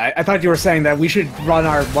just that I thought you were saying that we should run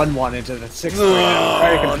our 1/1 into the 6th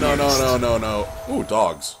grade. No. Ooh,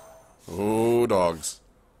 dogs. Ooh, dogs.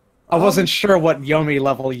 I wasn't sure what Yomi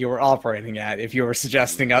level you were operating at, if you were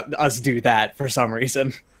suggesting us do that for some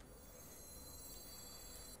reason.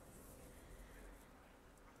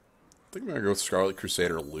 I think I'm gonna go with Scarlet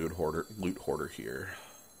Crusader Loot Hoarder here.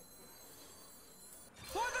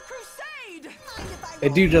 For the crusade! They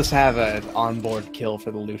do just have an onboard kill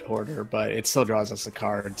for the Loot Hoarder, but it still draws us a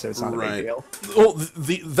card, so it's not a big deal. Well,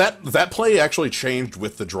 that play actually changed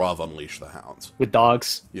with the draw of Unleash the Hounds. With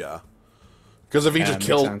dogs? Yeah. Because if he just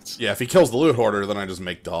kills... Yeah, if he kills the Loot Hoarder, then I just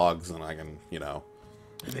make dogs, and I can, you know...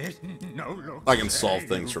 I can solve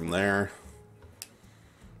things from there.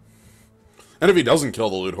 And if he doesn't kill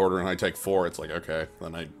the Loot Hoarder and I take 4, it's like, okay,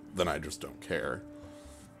 then I just don't care.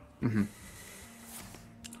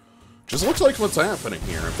 Just looks like what's happening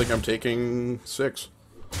here. I think I'm taking 6.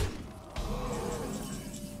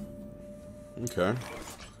 Okay.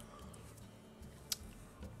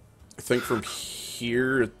 I think from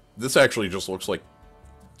here... This actually just looks like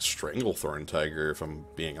Stranglethorn Tiger, if I'm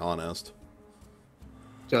being honest.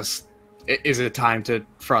 Just, is it time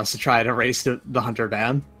for us to try to race the Hunter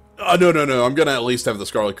down? No. I'm gonna at least have the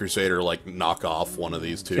Scarlet Crusader, like, knock off one of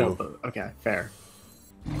these 2. Okay, fair.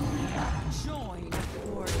 Join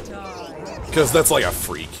or die. Because that's like a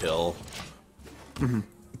free kill.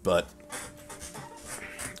 But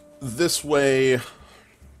this way...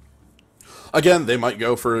 Again, they might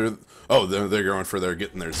go for... Oh, they're going for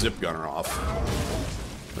getting their Zip Gunner off.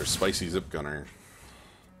 Their spicy Zip Gunner.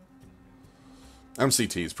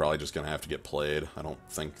 MCT is probably just going to have to get played. I don't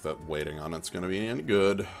think that waiting on it's going to be any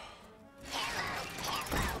good.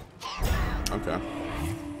 Okay.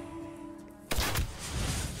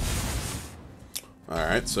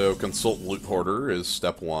 Alright, so Consult Loot Hoarder is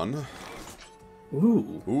step 1.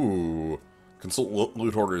 Ooh. Consult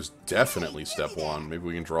Loot Hoarder is definitely step 1. Maybe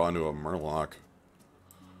we can draw into a Murloc.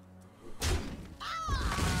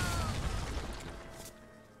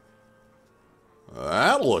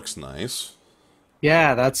 That looks nice.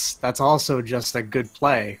 Yeah, that's also just a good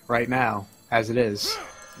play right now, as it is.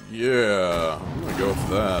 Yeah, I'm gonna go with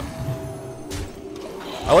that.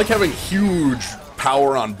 I like having huge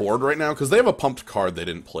power on board right now, because they have a pumped card they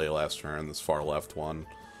didn't play last turn, this far left one.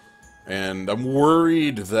 And I'm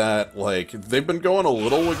worried that, like, they've been going a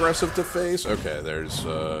little aggressive to face. Okay, there's,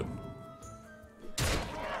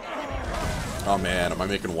 Oh man, am I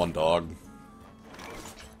making 1 dog?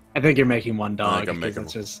 I think you're making 1 dog. I think I'm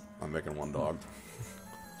making 1 dog.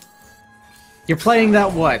 You're playing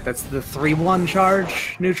that what? That's the 3/1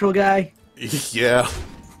 charge neutral guy? Yeah.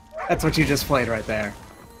 That's what you just played right there.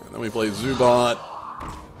 And then we play Zubat.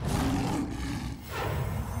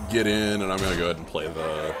 Get in, and I'm gonna go ahead and play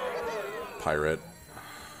the Pirate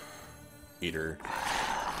Eater.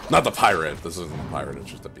 Not the Pirate. This isn't a Pirate,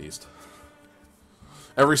 it's just a beast.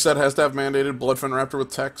 Every set has to have mandated Bloodfin Raptor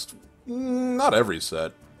with text. Not every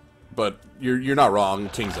set, but you're not wrong.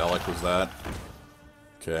 King's Elec was that.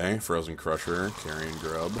 Okay, Frozen Crusher, Carrion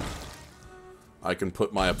Grub. I can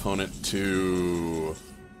put my opponent to...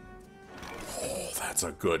 Oh, that's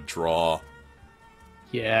a good draw.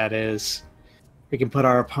 Yeah, it is. We can put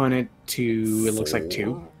our opponent to, it looks like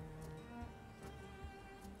 2.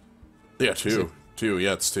 Yeah, 2. 2,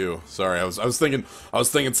 yeah, it's 2. Sorry, I was thinking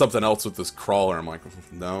something else with this crawler. I'm like,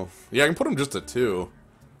 no. Yeah, I can put him just at 2.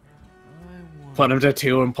 Put him to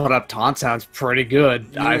 2 and put up taunt sounds pretty good,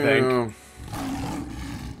 Yeah. I think.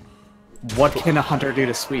 What can a hunter do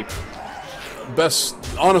to sweep? Best,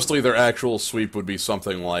 honestly, their actual sweep would be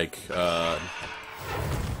something like, Call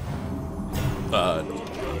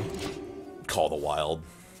the Wild.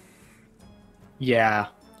 Yeah.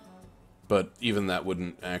 But even that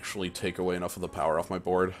wouldn't actually take away enough of the power off my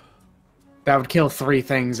board. That would kill 3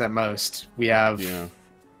 things at most. We have... Yeah.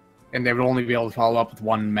 And they would only be able to follow up with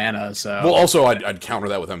 1 mana, so... Well, also, I'd counter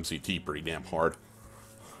that with MCT pretty damn hard.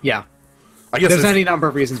 Yeah. I guess There's any number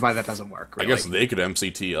of reasons why that doesn't work, really. I guess they could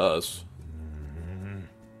MCT us.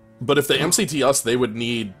 But if they MCT us, they would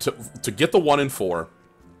need to get the 1 in 4.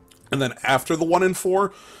 And then after the 1 in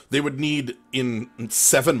 4, they would need in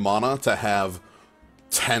 7 mana to have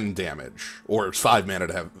 10 damage. Or 5 mana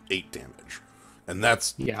to have 8 damage. And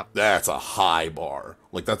that's a high bar.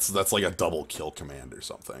 Like that's like a double kill command or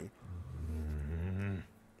something.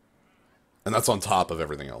 And that's on top of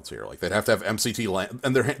everything else here. Like they'd have to have MCT land,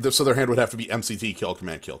 and so their hand would have to be MCT kill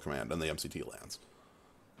command, and the MCT lands.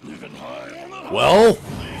 Well,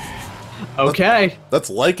 okay. that's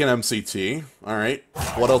like an MCT. All right,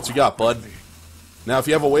 what else you got, bud? Now, if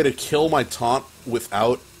you have a way to kill my taunt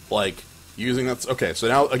without like using that, okay. So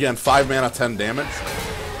now again, 5 mana, 10 damage.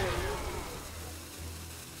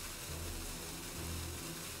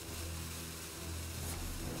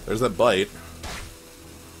 There's that bite.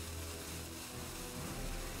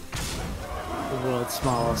 The world's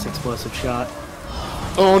smallest explosive shot.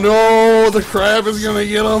 Oh no, the crab is gonna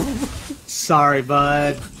get him. Sorry,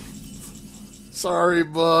 bud. Sorry,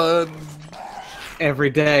 bud. Every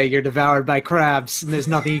day you're devoured by crabs, and there's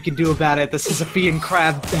nothing you can do about it. This is a fiend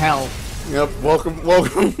crab hell. Yep,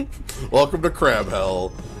 welcome to crab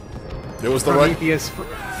hell. It was the right... Prometheus,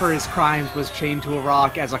 for his crimes, was chained to a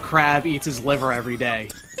rock as a crab eats his liver every day.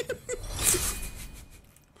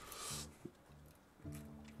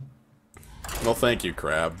 Well, thank you,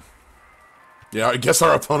 crab. Yeah, I guess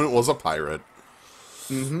our opponent was a pirate.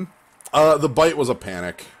 Mm-hmm. The bite was a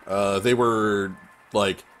panic. They were,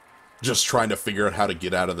 like, just trying to figure out how to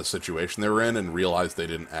get out of the situation they were in and realized they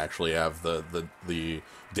didn't actually have the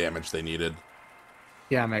damage they needed.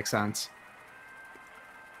 Yeah, makes sense.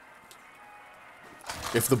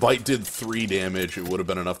 If the bite did 3 damage, it would have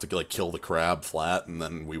been enough to, like, kill the crab flat, and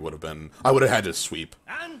then we would have been... I would have had to sweep.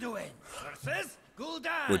 Anduin versus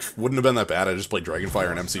Gul'dan. Which wouldn't have been that bad. I just played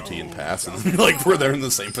Dragonfire and MCT and pass, and like we're there in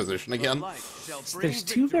the same position again. There's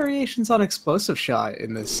 2 variations on explosive shot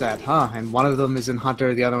in this set, huh? And one of them is in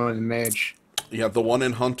Hunter, the other one in Mage. Yeah, the one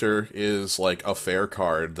in Hunter is like a fair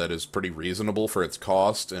card that is pretty reasonable for its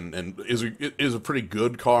cost, and is a pretty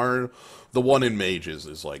good card. The one in Mage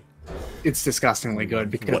is like... It's disgustingly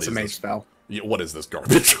good because it's a Mage spell. Yeah, what is this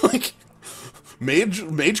garbage? Like,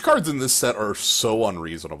 Mage cards in this set are so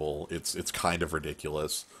unreasonable. It's kind of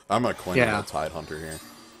ridiculous. I'm gonna claim a Tide Hunter here.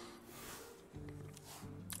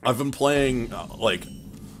 I've been playing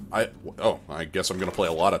I guess I'm gonna play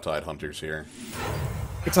a lot of Tide Hunters here.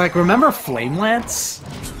 It's like, remember Flame Lance?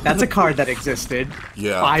 That's a card that existed.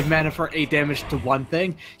 Yeah. 5 mana for 8 damage to one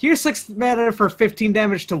thing. Here's 6 mana for 15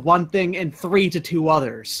 damage to one thing and 3 to 2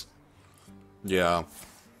 others. Yeah.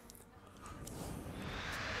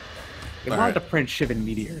 They wanted to print Shivan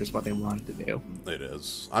Meteor is what they wanted to do. It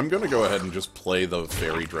is. I'm gonna go ahead and just play the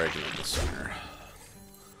Fairy Dragon in the center.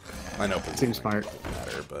 I know it seems smart.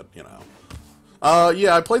 Matter, but you know.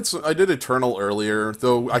 Yeah, I did Eternal earlier,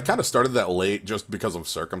 though I kind of started that late just because of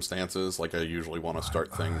circumstances. Like, I usually want to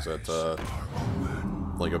start things at,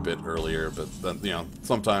 like, a bit earlier, but then, you know,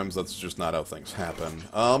 sometimes that's just not how things happen.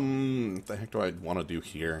 What the heck do I want to do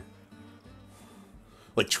here?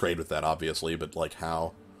 Like, trade with that, obviously, but, like,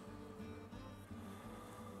 how?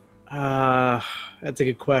 That's a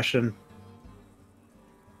good question.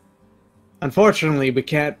 Unfortunately, we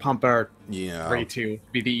can't pump our 3-2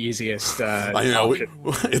 be the easiest I know, option.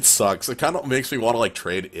 it sucks. It kind of makes me want to, like,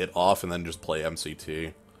 trade it off and then just play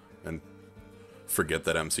MCT. And forget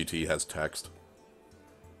that MCT has text.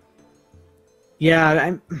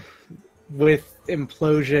 Yeah, with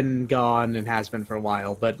implosion gone and has been for a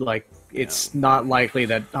while, but like it's not likely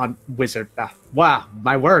that on wizard. Wow,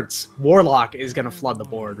 my words. Warlock is gonna flood the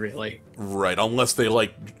board, really. Right, unless they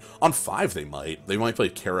like on 5 they might. They might play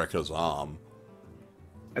Karakazam.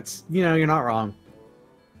 That's you're not wrong.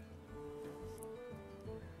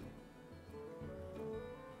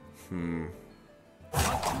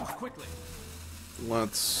 Quickly.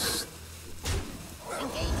 Let's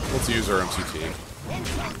use our MCT.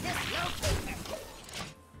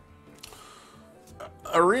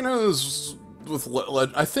 Arenas with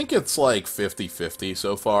I think it's like 50-50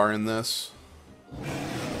 so far in this.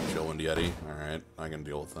 Chill and Yeti. Alright, I can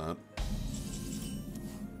deal with that.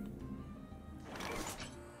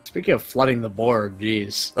 Speaking of flooding the board,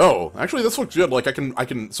 jeez. Oh, actually this looks good. Like I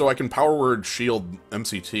can power word shield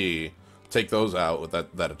MCT, take those out with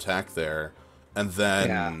that attack there, and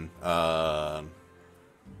then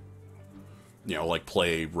like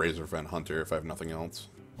play Razor Vent Hunter if I have nothing else.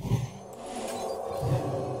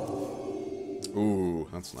 Ooh,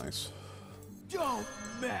 that's nice. Don't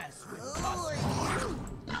mess with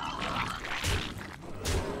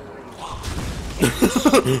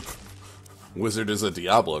us. Wizard is a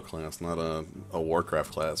Diablo class, not a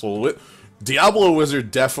Warcraft class. Well, Diablo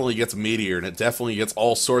Wizard definitely gets Meteor, and it definitely gets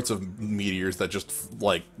all sorts of meteors that just,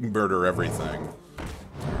 like, murder everything.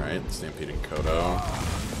 Alright, Stampeding Kodo.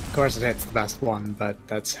 Of course it hits the best one, but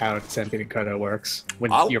that's how Stampeding Kodo works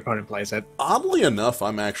when your opponent plays it. Oddly enough,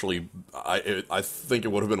 I'm actually... I think it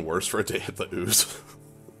would have been worse for it to hit the Ooze.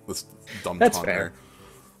 This dumb That's taunt fair. there.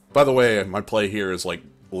 By the way, my play here is, like,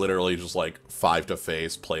 literally just, like, 5 to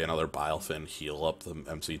face, play another Bilefin, heal up the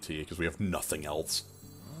MCT, because we have nothing else.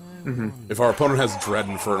 If our opponent has Dread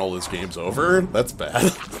Infernal, this game's over. That's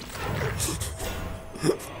bad.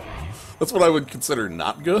 That's what I would consider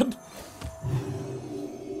not good.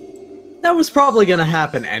 That was probably gonna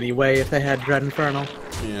happen anyway if they had Dread Infernal.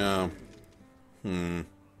 Yeah. I'm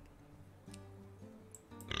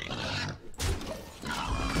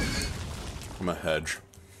a hedge.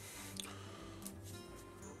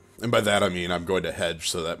 And by that I mean I'm going to hedge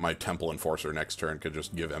so that my Temple Enforcer next turn could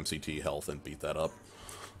just give MCT health and beat that up.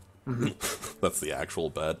 That's the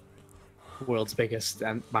actual bet. World's biggest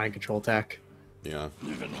mind control tech. Yeah.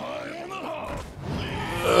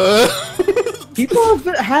 People have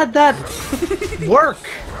had that work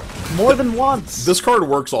more than once. This card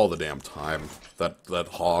works all the damn time. That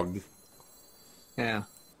hog. Yeah.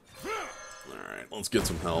 Alright, let's get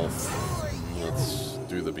some health. Let's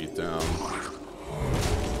do the beatdown.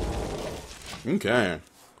 Okay.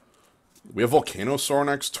 We have Volcanosaur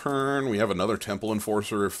next turn. We have another Temple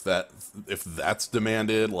Enforcer if that's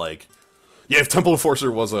demanded. Like, yeah, if Temple Enforcer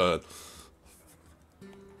was a...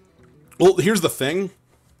 Well, here's the thing.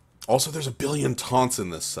 Also, there's a billion taunts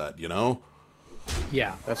in this set, you know?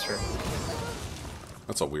 Yeah, that's true.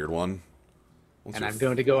 That's a weird one. And I'm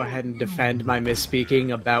going to go ahead and defend my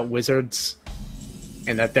misspeaking about wizards.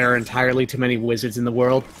 And that there are entirely too many wizards in the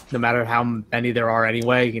world, no matter how many there are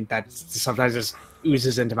anyway. And that sometimes just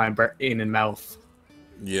oozes into my brain and mouth.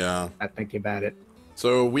 Yeah. I'm thinking about it.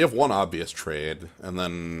 So we have one obvious trade, and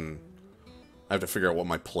then I have to figure out what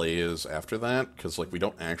my play is after that, because like we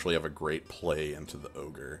don't actually have a great play into the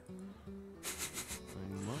ogre,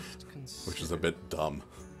 which is a bit dumb.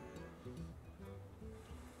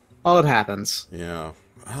 All it happens. Yeah.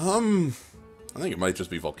 I think it might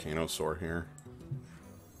just be Volcanosaur here.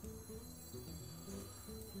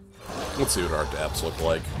 Let's see what our dApps look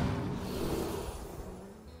like.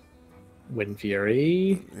 Wind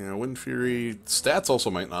Fury. Yeah, Wind Fury. Stats also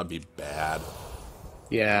might not be bad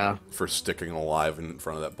Yeah. for sticking alive in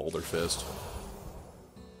front of that Boulder Fist.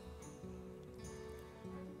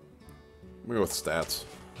 I'm gonna go with stats.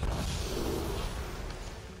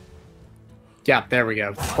 Yeah, there we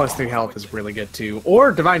go. Plus 3 health is really good too.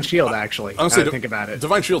 Or Divine Shield, actually. Honestly, Now that I think about it.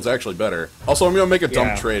 Divine Shield's actually better. Also, I'm gonna make a dumb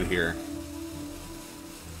Yeah. trade here.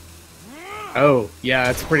 Oh, yeah,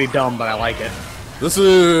 it's pretty dumb, but I like it. This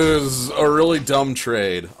is a really dumb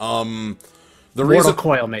trade. The Mortal reason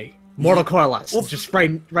Coil me. Mortal Coil us. Just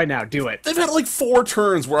right now, do it. they've had like 4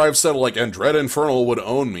 turns where I've said like, and Dread Infernal would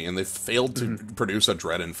own me, and they failed to produce a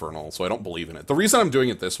Dread Infernal, so I don't believe in it. The reason I'm doing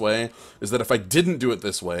it this way is that if I didn't do it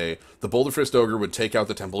this way, the Boulder Fist Ogre would take out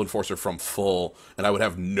the Temple Enforcer from full, and I would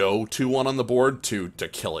have no 2-1 on the board to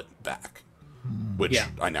kill it back, which Yeah.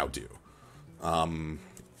 I now do.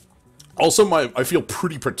 Also, I feel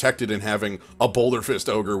pretty protected in having a Boulder Fist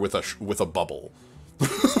Ogre with a bubble.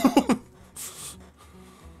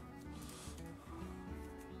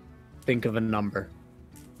 Think of a number.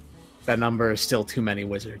 That number is still too many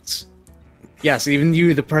wizards. Yes, even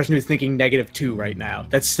you, the person who's thinking -2 right now,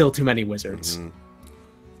 that's still too many wizards.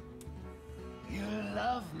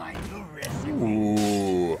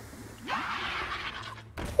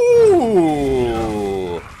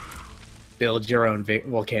 Ooh! Build your own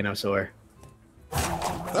Volcanosaur.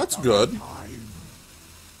 That's good.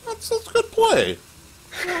 That's good play.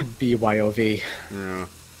 BYOV. Yeah.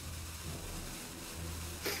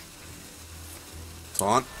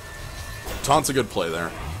 Taunt. Taunt's a good play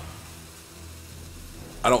there.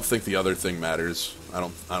 I don't think the other thing matters. I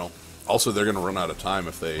don't. Also, they're gonna run out of time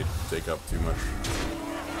if they take up too much.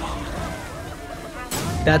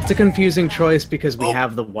 That's a confusing choice because we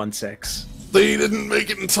have the 1/6. They didn't make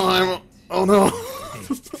it in time. Oh no.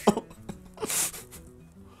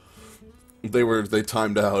 They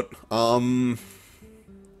timed out.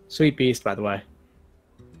 Sweet Beast, by the way.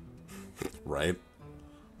 Right.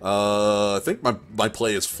 I think my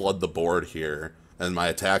play is flood the board here, and my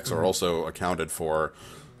attacks are also accounted for,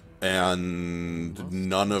 and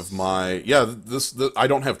none of my I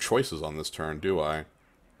don't have choices on this turn, do I?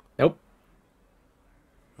 Nope.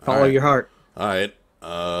 Follow your heart. All right.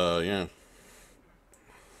 Yeah.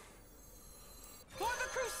 For the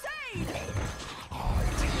crusade!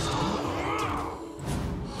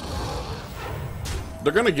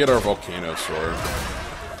 They're gonna get our Volcanosaur.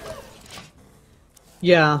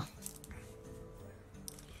 Yeah.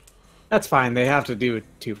 That's fine. They have to do a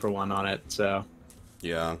 2-for-1 on it, so.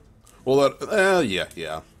 Yeah. Well,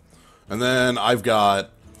 yeah. And then I've got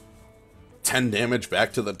 10 damage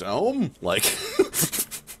back to the dome? Like...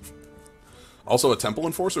 Also a Temple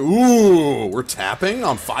Enforcer? Ooh! We're tapping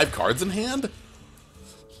on 5 cards in hand?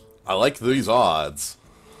 I like these odds.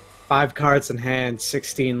 5 cards in hand,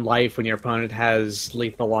 16 life when your opponent has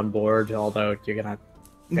lethal on board, although you're gonna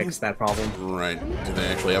fix that problem. Right. Do they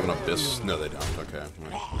actually have an Abyss? No, they don't. Okay.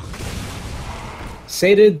 Right.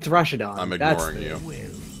 Sated Thrushadon. I'm ignoring you.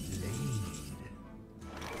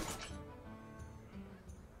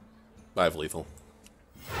 I have lethal.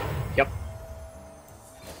 Yep.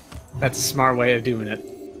 That's a smart way of doing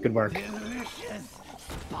it. Good work. Well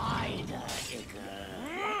played.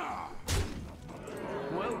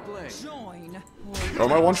 Join. Oh,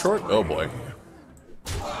 am I one short? Oh boy.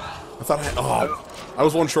 I thought I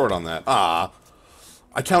was one short on that. I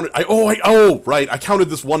counted. Right. I counted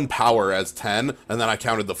this one power as 10, and then I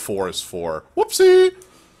counted the 4 as 4. Whoopsie.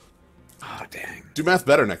 Oh, dang. Do math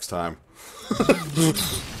better next time.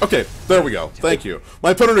 Okay, there we go. Thank you.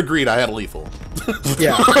 My opponent agreed I had a lethal.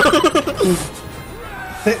 Yeah.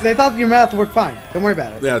 they thought your math worked fine. Don't worry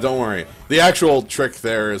about it. Yeah, don't worry. The actual trick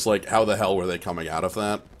there is, like, how the hell were they coming out of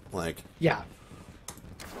that? Like... Yeah.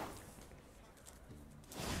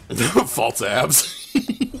 False abs.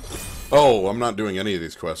 Oh, I'm not doing any of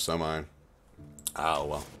these quests, am I? Oh,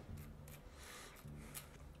 well.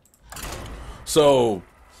 So...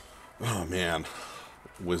 Oh, man.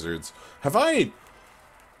 Wizards. Have I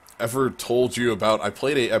ever told you about... I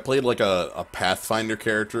played like a Pathfinder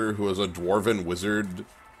character who was a dwarven wizard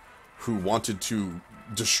who wanted to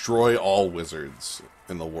destroy all wizards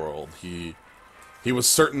in the world. He was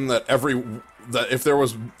certain that if there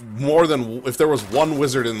was one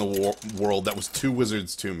wizard in the world, that was 2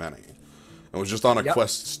 wizards too many. And was just on a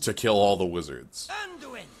quest to kill all the wizards.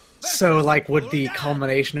 So, like, would the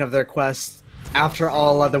culmination of their quest, after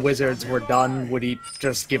all other wizards were done, would he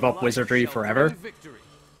just give up wizardry forever?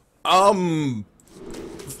 I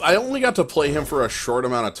only got to play him for a short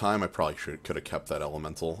amount of time. I probably could have kept that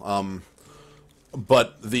elemental.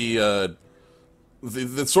 But the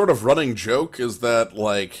sort of running joke is that,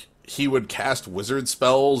 like, he would cast wizard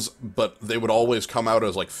spells, but they would always come out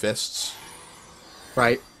as, like, fists.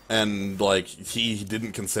 Right. And, like, he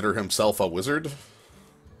didn't consider himself a wizard.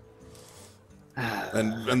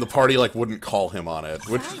 And the party, like, wouldn't call him on it.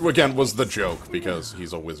 Which, again, was the joke, because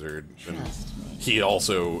he's a wizard. And he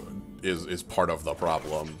also is part of the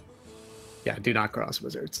problem. Yeah, do not cross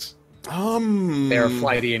wizards. They are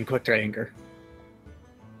flighty and quick to anger.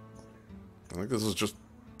 I think this is just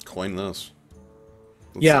coin this.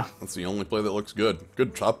 That's the only play that looks good.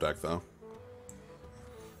 Good top deck, though.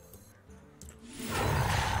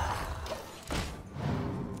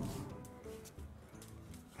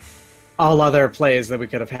 All other plays that we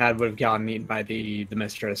could have had would have gotten eaten by the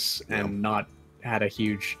mistress and not had a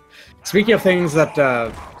huge... Speaking of things that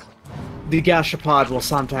the gastropod will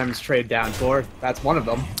sometimes trade down for, that's one of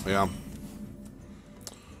them. Yeah.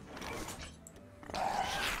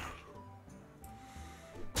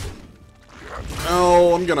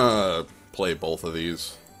 Oh, I'm gonna play both of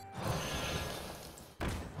these.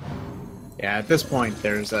 Yeah, at this point,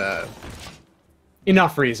 there's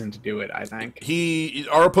enough reason to do it, I think.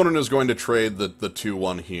 Our opponent is going to trade the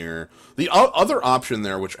 2-1 here. The other option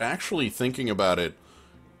there, which actually, thinking about it,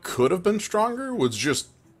 could have been stronger, was just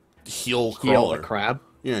heal Crawler. Heal the crab?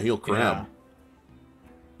 Yeah, heal Crab.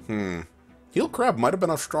 Heal Crab might have been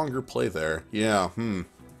a stronger play there. Yeah,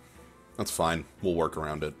 That's fine. We'll work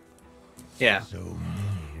around it. Yeah. So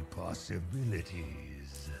many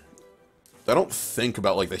possibilities. I don't think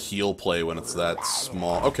about, like, the heal play when it's that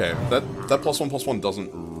small. Okay, that +1/+1 doesn't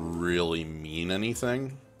really mean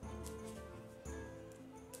anything.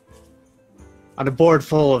 On a board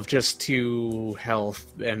full of just 2 health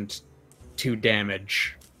and 2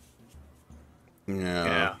 damage.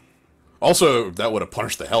 Yeah. Also, that would have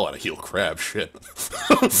punished the hell out of Heal Crab. Shit.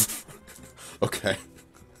 Okay.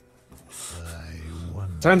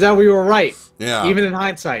 Turns out we were right. Yeah. Even in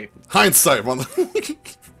hindsight. Hindsight, mother.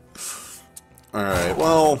 Alright,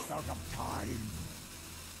 well.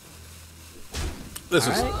 This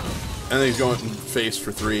is. Alright. And then he's going face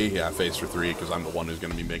for 3. Yeah, face for 3, because I'm the one who's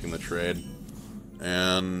going to be making the trade.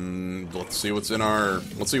 And let's see what's in our.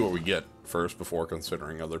 Let's see what we get first before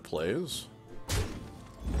considering other plays.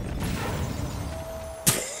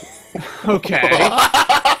 Okay.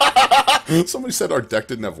 Somebody said our deck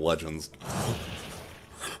didn't have legends.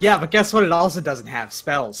 Yeah, but guess what? It also doesn't have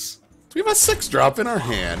spells. We have a 6-drop in our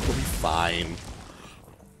hand. We'll be fine.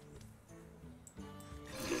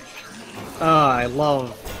 I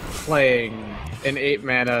love playing an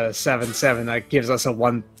 8-mana 7/7 that gives us a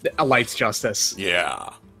Light's Justice. Yeah.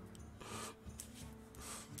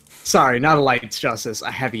 Sorry, not a Light's Justice,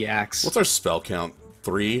 a Heavy Axe. What's our spell count?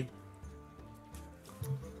 3?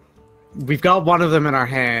 We've got one of them in our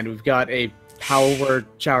hand. We've got a Power Word,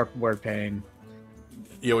 Shower Word Pain.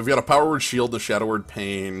 Yeah, we've got a Power Word Shield, the Shadow Word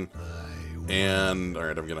Pain, and...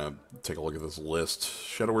 Alright, I'm gonna take a look at this list.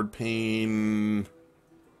 Shadow Word Pain...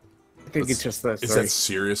 I think it's just those Is 3. that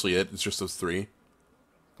seriously it? It's just those 3?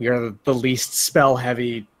 You're the least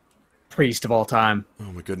spell-heavy priest of all time.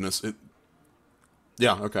 Oh my goodness.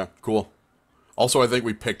 Yeah, okay, cool. Also, I think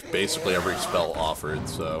we picked basically every spell offered,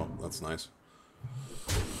 so that's nice.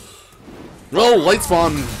 Well,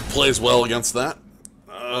 Lightspawn plays well against that.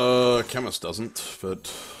 Chemist doesn't,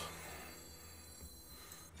 but...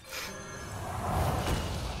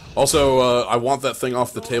 Also, I want that thing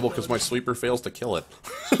off the table because my sweeper fails to kill it.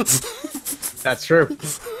 That's true.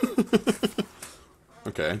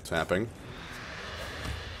 Okay, tapping.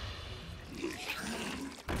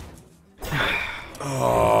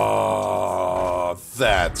 Oh,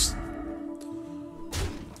 that's...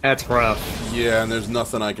 That's rough. Yeah, and there's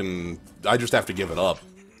nothing I can... I just have to give it up.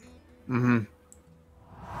 Mm-hmm.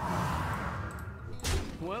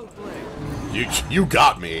 Well played. You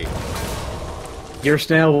got me. Your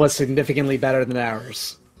snail was significantly better than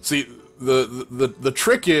ours. See, the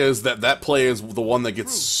trick is that play is the one that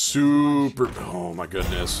gets super... Oh my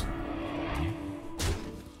goodness.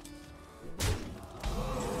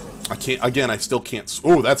 I can't... Again, I still can't...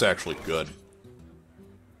 Oh, that's actually good.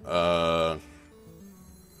 So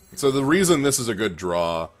the reason this is a good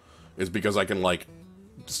draw is because I can, like,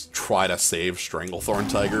 just try to save Stranglethorn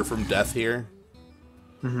Tiger from death here.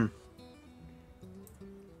 Mm-hmm.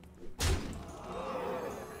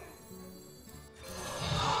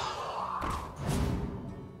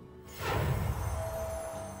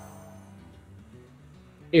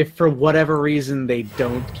 If for whatever reason they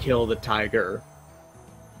don't kill the tiger...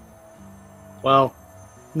 Well,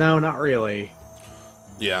 no, not really.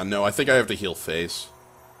 Yeah, no, I think I have to heal face.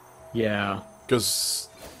 Yeah. Because...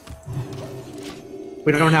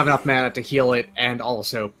 We don't have enough mana to heal it and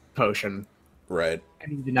also potion. Right.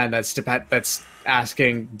 And even then, that's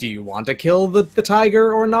asking, do you want to kill the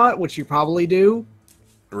tiger or not? Which you probably do.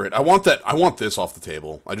 Right. I want that. I want this off the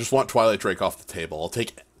table. I just want Twilight Drake off the table. I'll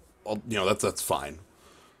take... you know, that's fine.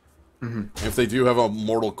 Mm-hmm. If they do have a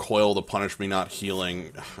Mortal Coil to punish me not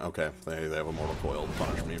healing... Okay, they have a Mortal Coil to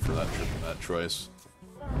punish me for that choice.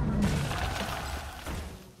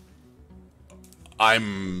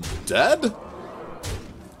 I'm dead?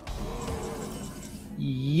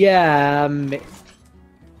 Yeah,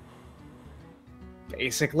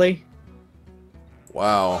 basically.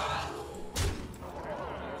 Wow.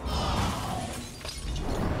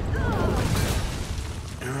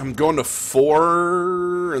 I'm going to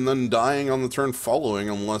 4 and then dying on the turn following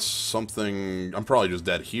unless something... I'm probably just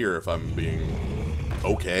dead here if I'm being...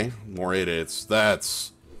 Okay. More 8/8.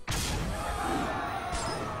 That's...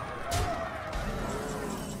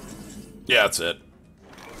 Yeah, that's it.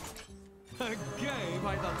 A game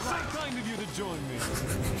by the right kind of you to join me.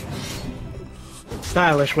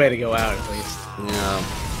 Stylish way to go out, at least. Yeah.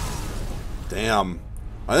 Damn.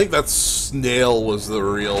 I think that snail was the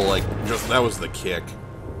real, like, just... That was the kick.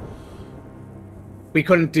 We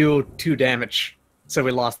couldn't do 2 damage, so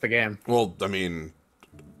we lost the game. Well, I mean...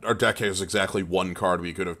 Our deck has exactly 1 card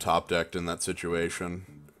we could have top-decked in that situation.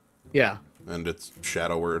 Yeah. And it's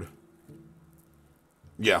Shadow Word.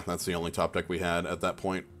 Yeah, that's the only top deck we had at that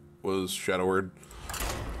point, was Shadow Word.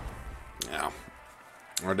 Yeah.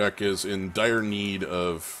 Our deck is in dire need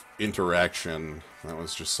of interaction. That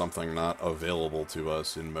was just something not available to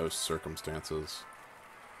us in most circumstances.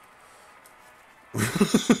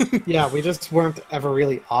 Yeah, we just weren't ever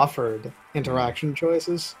really offered interaction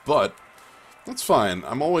choices. But that's fine.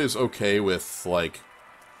 I'm always okay with, like,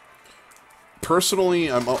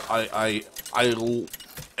 personally, I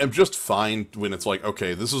am just fine when it's like,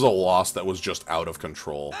 okay, this is a loss that was just out of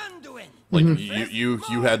control. Like,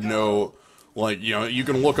 you had no, like, you know, you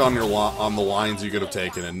can look on on the lines you could have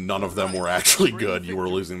taken, and none of them were actually good. You were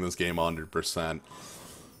losing this game 100%.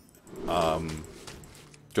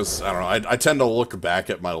 Because, I don't know, I tend to look back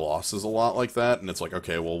at my losses a lot like that, and it's like,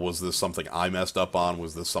 okay, well, was this something I messed up on?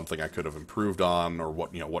 Was this something I could have improved on? Or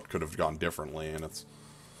what, you know, what could have gone differently? And it's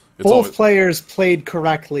Both always, players played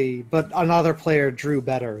correctly, but another player drew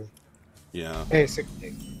better, yeah.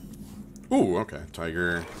 basically. Ooh, okay,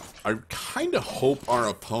 Tiger. I kind of hope our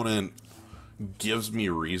opponent gives me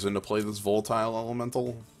reason to play this Volatile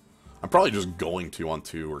Elemental. I'm probably just going to on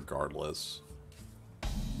 2 regardless.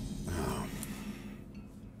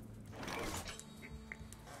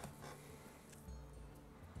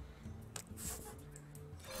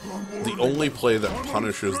 The only play that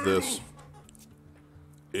punishes this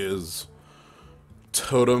is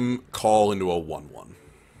Totem Call into a 1/1.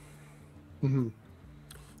 Mm-hmm.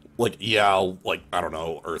 Like, yeah, like, I don't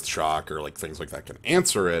know, Earth Shock or like things like that can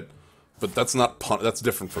answer it, but that's not that's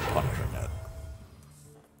different from punishing it.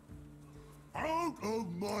 Out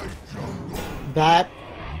of my jungle. That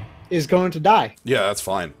is going to die. Yeah, that's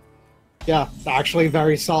fine. Yeah, actually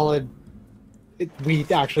very solid. We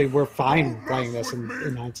actually were fine playing this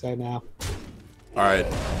in hindsight now. Alright.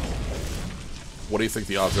 What do you think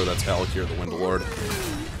the odds are that's Alakir, the Windlord?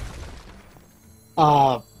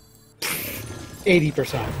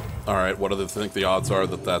 80%. Alright, what do they think the odds are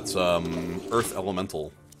that that's Earth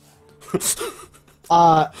Elemental?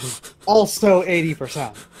 Also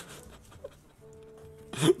 80%.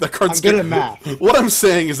 That card I'm good at math. What I'm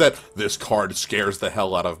saying is that this card scares the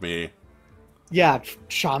hell out of me. Yeah,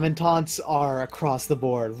 Shaman Taunts are across the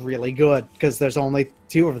board really good, because there's only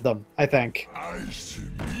 2 of them, I think.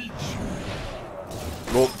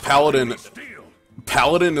 Well, Paladin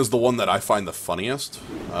is the one that I find the funniest,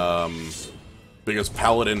 because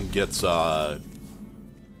Paladin gets, so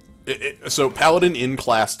Paladin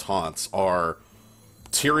in-class taunts are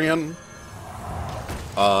Tyrion,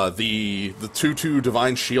 the 2/2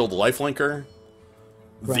 Divine Shield Lifelinker,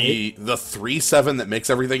 Right. the 3/7 that makes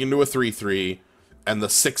everything into a 3/3, and the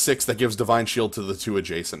 6/6 that gives Divine Shield to the 2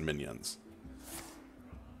 adjacent minions.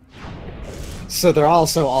 So they're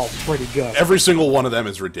also all pretty good. Every single one of them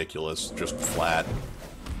is ridiculous, just flat.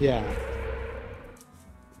 Yeah.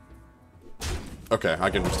 Okay,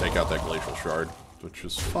 I can just take out that Glacial Shard, which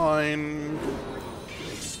is fine.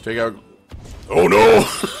 Take out... Oh no!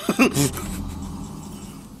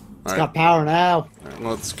 It's got power now. Alright,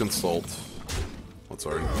 let's consult. What's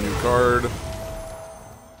our new card?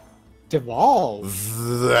 Devolve.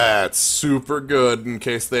 That's super good in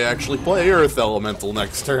case they actually play Earth Elemental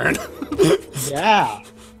next turn. Yeah.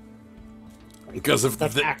 Because if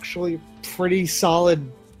That's they, actually pretty solid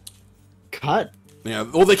cut. yeah,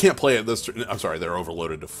 well, they can't play it this turn. I'm sorry, they're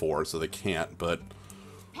overloaded to 4, so they can't, but...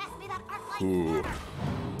 Ooh.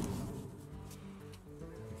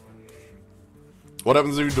 What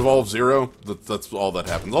happens if you devolve 0? That's all that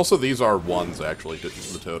happens. Also, these are 1s, actually,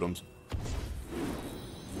 the totems.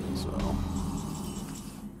 So...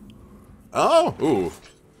 Oh! Ooh.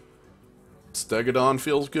 Stegodon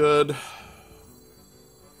feels good.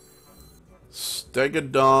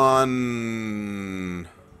 Stegodon...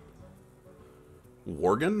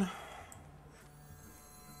 Worgen?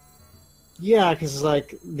 Yeah, because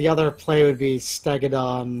like the other play would be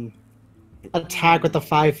Stegodon, attack with the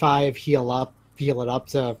 5/5, heal it up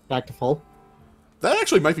to back to full. That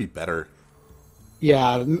actually might be better.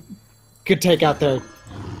 Yeah, could take out their.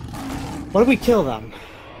 What do we kill them?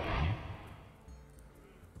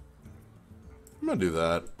 I'm gonna do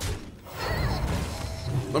that.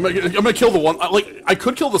 I'm gonna kill the one. I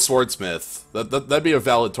could kill the swordsmith. That'd be a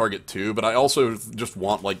valid target too. But I also just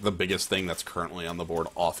want like the biggest thing that's currently on the board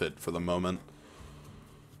off it for the moment.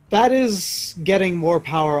 That is getting more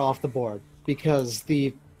power off the board because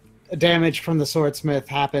the damage from the swordsmith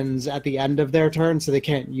happens at the end of their turn, so they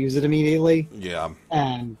can't use it immediately. Yeah.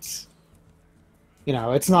 And you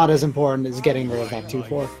know, it's not as important as getting rid of that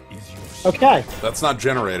 2/4. Okay. That's not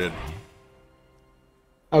generated.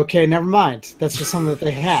 Okay, never mind. That's just something that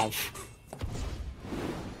they have.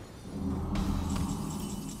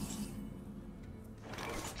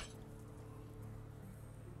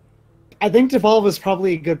 I think Devolve is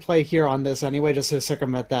probably a good play here on this anyway, just to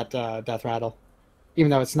circumvent that Death Rattle. Even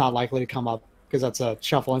though it's not likely to come up, because that's a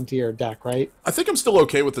shuffle into your deck, right? I think I'm still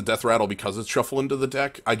okay with the Death Rattle because it's shuffle into the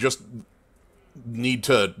deck. I just need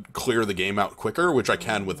to clear the game out quicker, which I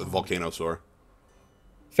can with the Volcanosaur.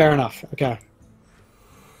 Fair enough. Okay.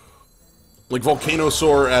 Like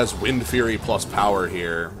Volcanosaur as Wind Fury plus power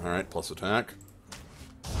here. Alright, plus attack.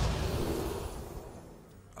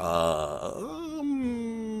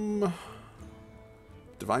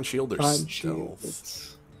 Divine Shield or Divine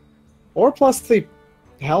Stealth? Or plus the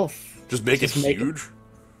health. Just make it make huge?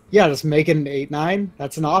 Yeah, just make it an 8/9.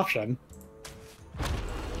 That's an option.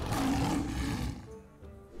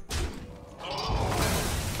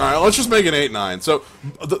 Alright, let's just make it 8/9. So,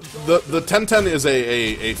 the 10/10 is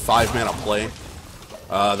a 5-mana play.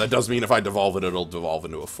 That does mean if I devolve it, it'll devolve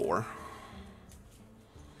into a 4.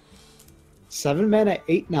 7 mana,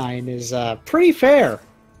 8/9 is pretty fair.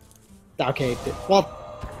 Okay, well,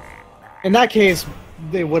 in that case,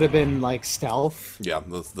 they would have been like stealth. Yeah,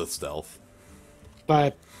 the stealth.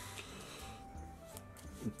 But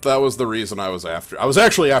that was the reason I was after. I was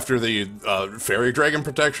actually after the Fairy Dragon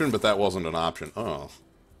protection, but that wasn't an option. Oh.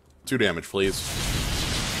 2 damage, please.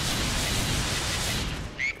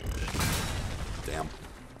 Damn.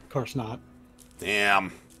 of course not.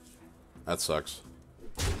 Damn. That sucks.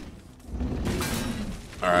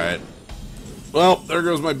 Alright. Well, there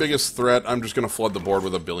goes my biggest threat. I'm just gonna flood the board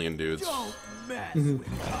with a billion dudes. They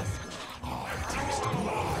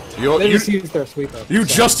just used their sweeper. You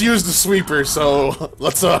just used the sweeper, so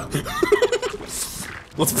let's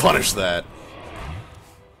let's punish that.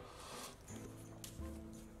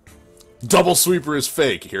 Double sweeper is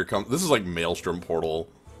fake. Here comes. This is like Maelstrom Portal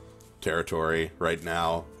territory right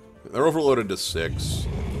now. They're overloaded to 6.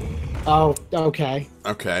 Oh, okay.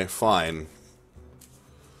 Okay, fine.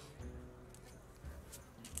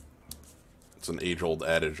 It's an age-old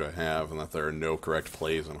adage I have, and that there are no correct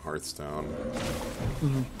plays in Hearthstone.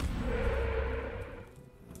 Mm-hmm.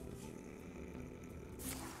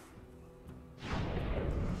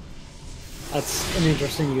 That's an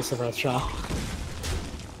interesting use of Earthshock.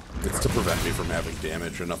 It's to prevent me from having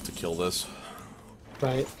damage enough to kill this.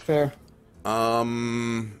 Right, fair.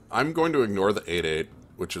 I'm going to ignore the 8/8,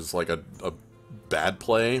 which is like a bad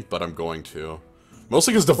play, but I'm going to.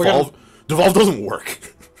 Mostly because Devolve doesn't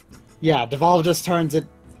work. Yeah, Devolve just turns it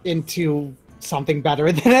into something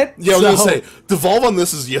better than it. Yeah, I was gonna say, Devolve on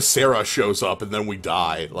this is Ysera shows up and then we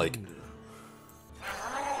die. Like,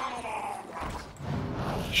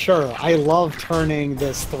 sure, I love turning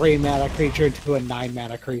this 3-mana creature into a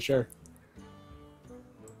 9-mana creature.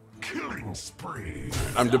 Killing spree.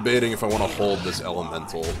 I'm debating if I want to hold this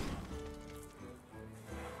elemental.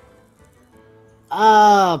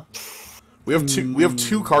 We have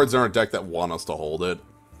two cards in our deck that want us to hold it.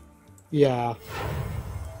 Yeah.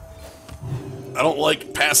 I don't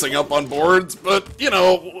like passing up on boards, but you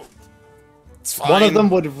know, it's fine. One of them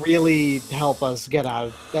would really help us get out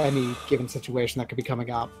of any given situation that could be coming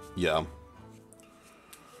up. Yeah.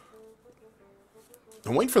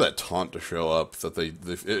 I'm waiting for that taunt to show up. That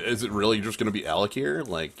is it really just going to be Alec here?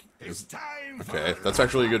 Like, okay, that's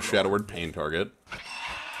actually a good Shadow Word Pain target,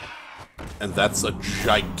 and that's a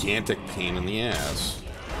gigantic pain in the ass.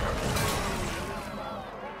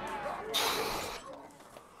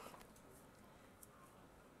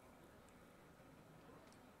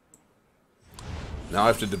 Now I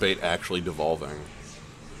have to debate actually devolving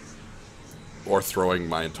or throwing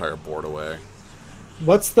my entire board away.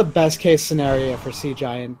 What's the best case scenario for Sea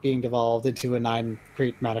Giant being devolved into a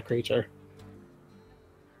 9-mana creature?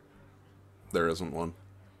 There isn't one.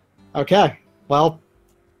 Okay, well...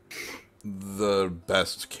 The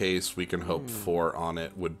best case we can hope for on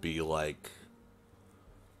it would be like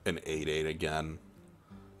an 8/8 again.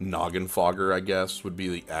 Noggin Fogger, I guess, would be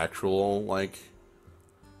the actual, like...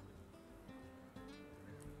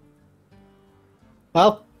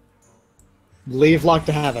 Well, leave luck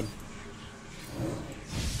to heaven.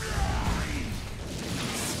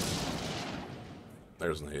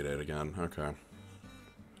 There's an 8/8 again. Okay.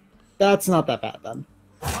 That's not that bad, then.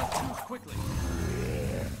 Quickly.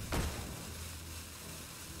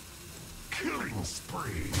 Killing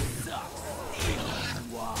spree.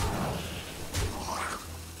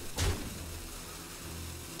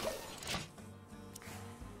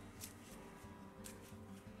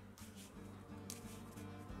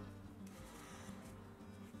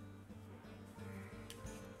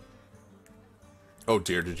 Oh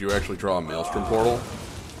dear, did you actually draw a Maelstrom Portal?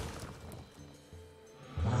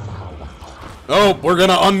 Oh, we're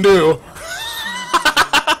gonna undo!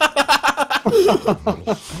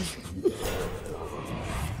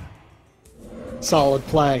 Solid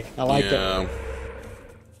play. I like it. Yeah.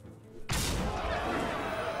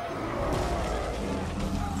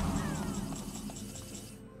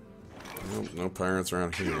 Nope, no pirates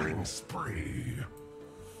around here. Killing spree.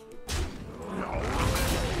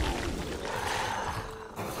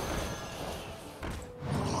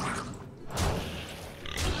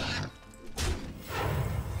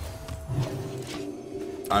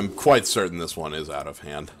 I'm quite certain this one is out of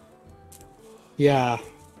hand. Yeah.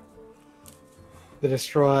 They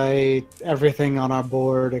destroy everything on our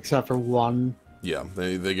board except for one. Yeah,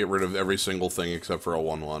 they get rid of every single thing except for a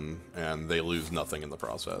 1/1, and they lose nothing in the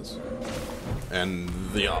process. And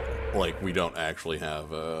we don't actually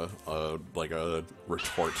have a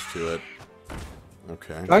retort to it.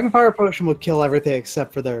 Okay. Dragon Fire Potion would kill everything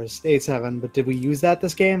except for their 8/7, but did we use that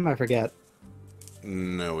this game? I forget.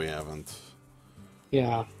 No, we haven't.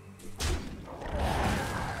 Yeah.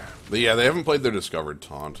 But yeah, they haven't played their Discovered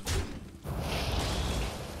Taunt.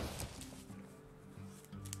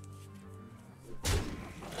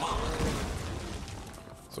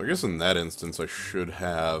 So I guess in that instance I should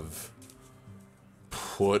have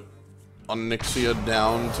put Onyxia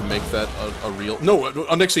down to make that a real... No,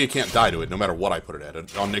 Onyxia can't die to it no matter what I put it at.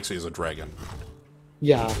 Onyxia is a dragon.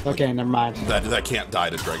 Yeah, okay, never mind. That can't die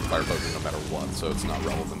to Dragon Fire Potion no matter what, so it's not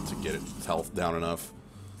relevant to get its health down enough.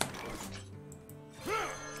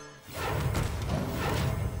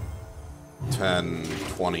 $10,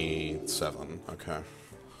 $27, okay.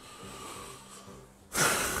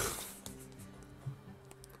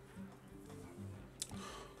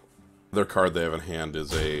 Their card they have in hand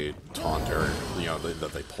is a Taunter,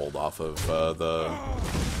 that they pulled off of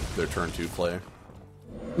their turn 2 play.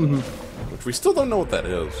 Mm-hmm. Which we still don't know what that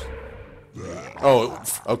is. Oh,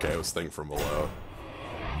 okay, it was Thing from Below.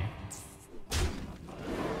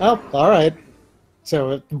 Oh, alright.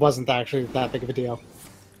 So it wasn't actually that big of a deal.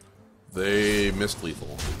 They missed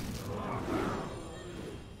lethal.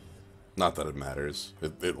 Not that it matters.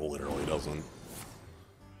 It literally doesn't.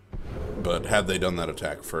 But had they done that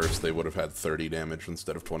attack first, they would have had 30 damage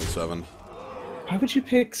instead of 27. Why would you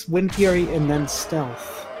pick Wind Fury and then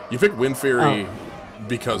Stealth? You pick Wind Fury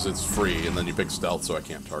because it's free, and then you pick Stealth so I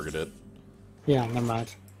can't target it. Yeah, never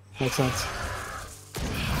mind. Makes sense.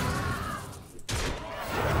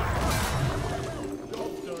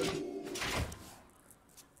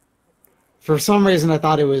 For some reason, I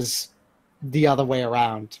thought it was the other way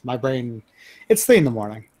around. My brain... It's 3 in the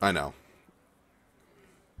morning. I know.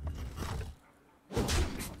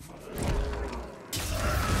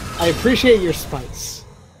 I appreciate your spice.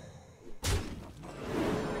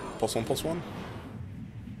 +1/+1?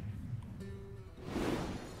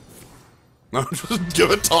 No, just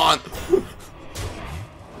give it taunt!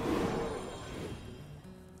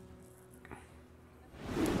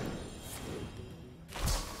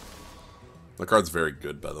 The card's very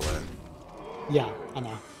good, by the way. Yeah, I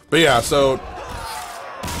know. But yeah, so...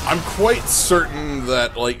 I'm quite certain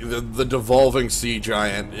that, the devolving sea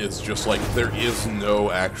giant is just, there is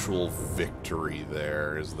no actual victory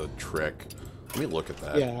there, is the trick. Let me look at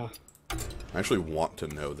that. Yeah. I actually want to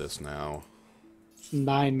know this now.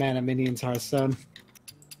 9 mana minions Hearthstone.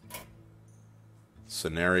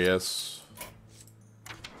 Cenarius.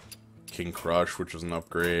 King Crush, which is an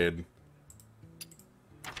upgrade.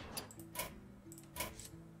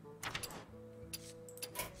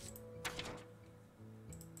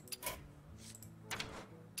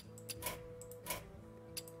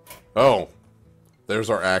 Oh, there's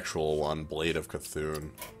our actual one, Blade of Cthulhu.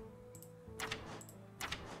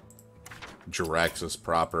 Jiraxis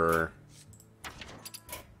proper.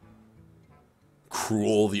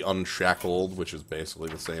 Cruel the Unshackled, which is basically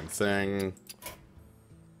the same thing.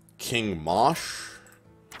 King Mosh.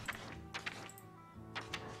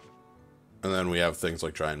 And then we have things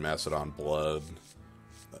like Giant Mastodon Blood,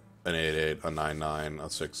 an 8/8, a 9/9, a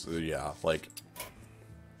 6, yeah,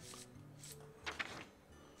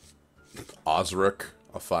 Osric,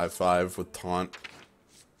 a 5/5 with taunt.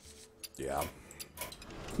 Yeah.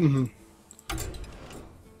 Mm-hmm.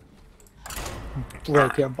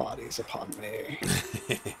 Break your bodies upon me.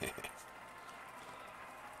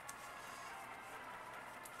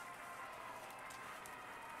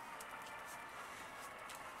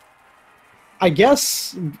 I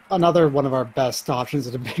guess another one of our best options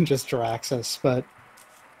would have been just Jiraxis, but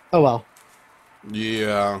oh well.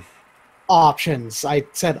 Yeah. Options. I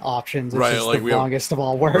said options, which right, is the longest of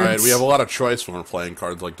all words. Right, we have a lot of choice when we're playing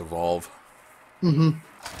cards like Devolve. Mm-hmm.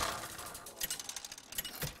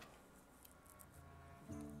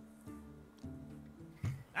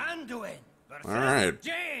 Alright.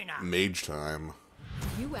 Mage time.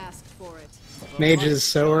 You asked for it. Mage is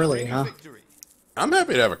so early, huh? I'm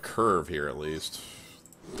happy to have a curve here, at least.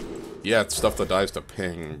 Yeah, it's stuff that dies to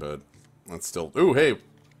ping, but that's still... Ooh, hey!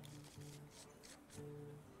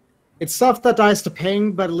 It's stuff that dies to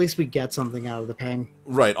ping, but at least we get something out of the ping.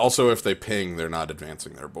 Right, also if they ping, they're not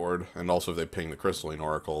advancing their board. And also if they ping the Crystalline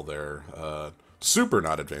Oracle, they're super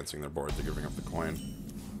not advancing their board, they're giving up the coin.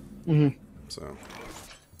 Mm-hmm. So...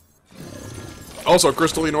 Also,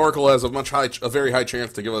 Crystalline Oracle has a very high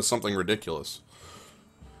chance to give us something ridiculous.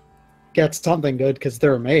 Get something good, because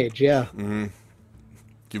they're a mage, yeah. Mm-hmm.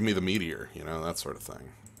 Give me the meteor, you know, that sort of thing.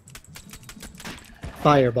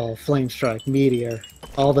 Fireball, flame strike, meteor.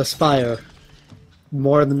 All this fire.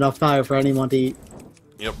 More than enough fire for anyone to eat.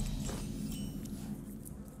 Yep.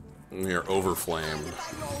 We are overflamed.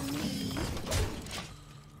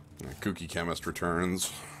 Kooky Chemist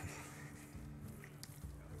returns.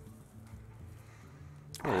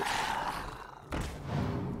 Oh.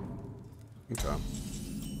 Okay. I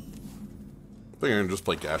think I can just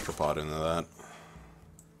play Gastropod into that.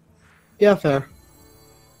 Yeah, fair.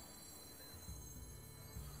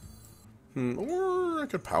 Or I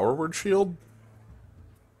could Power Word Shield.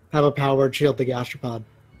 Have a powered shield the gastropod.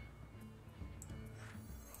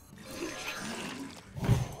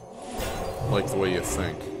 Like the way you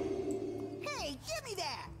think. Hey, give me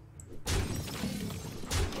that!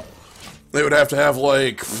 They would have to have,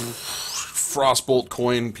 like, Frostbolt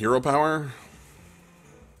Coin Hero Power.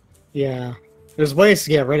 Yeah. There's ways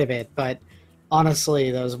to get rid of it, but honestly,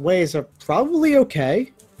 those ways are probably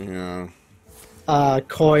okay. Yeah.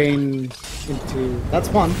 Coin into... That's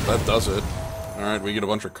one. That does it. Alright, we get a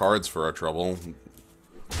bunch of cards for our trouble.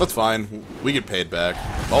 That's fine. We get paid back.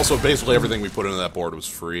 Also, basically everything we put into that board was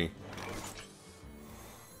free.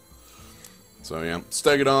 So yeah,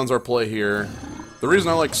 Stegodon's our play here. The reason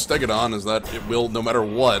I like Stegodon is that it will, no matter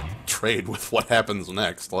what, trade with what happens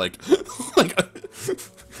next. Like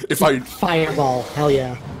if I... Fireball, hell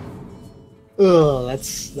yeah. Ugh,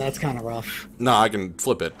 that's kind of rough. Nah, I can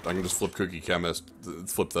flip it. I can just flip Cookie Chemist,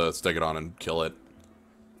 flip the Stegodon and kill it.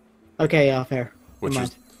 Okay, yeah, fair. Which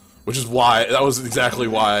is why, that was exactly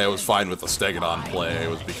why I was fine with the Stegodon play, it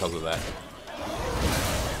was because of that.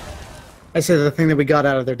 I said the thing that we got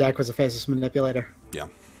out of their deck was a Faceless Manipulator. Yeah.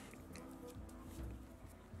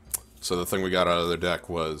 So the thing we got out of their deck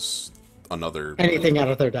was another... Anything out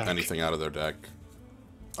of their deck. Anything out of their deck.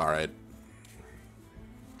 Alright.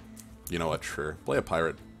 You know what, sure. Play a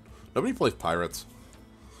pirate. Nobody plays pirates.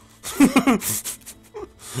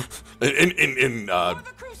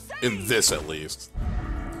 in this, at least.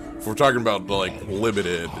 If we're talking about, like,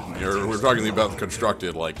 limited, or we're talking about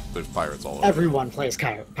constructed, like, there's pirates all over. Everyone plays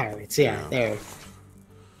pirates, yeah, there.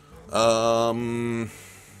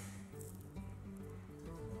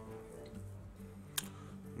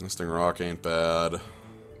 Nesting Rock ain't bad.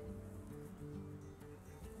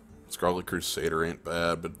 Scarlet Crusader ain't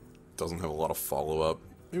bad, but doesn't have a lot of follow-up.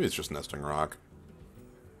 Maybe it's just Nesting Rock.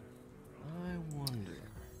 I wonder.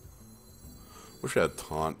 Wish I had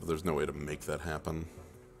Taunt, but there's no way to make that happen.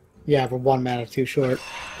 Yeah, for 1 mana too short.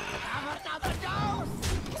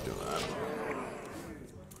 Let's do that.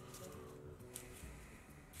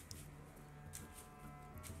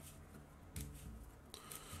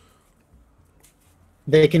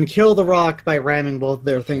 They can kill the rock by ramming both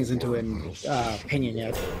their things into an pinion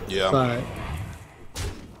yet. Yeah. But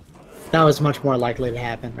that was much more likely to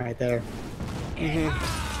happen right there. Can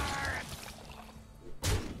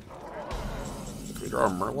we draw a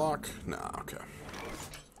Murloc? Nah, okay.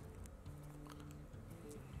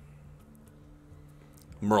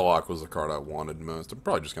 Murloc was the card I wanted most. I'm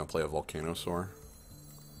probably just gonna play a Volcanosaur.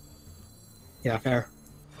 Yeah, fair.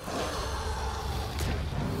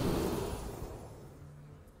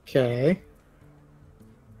 Okay.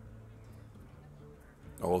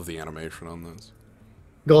 I love the animation on this.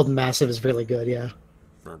 Golden Massive is really good, yeah.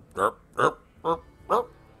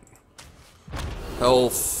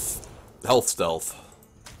 Health stealth.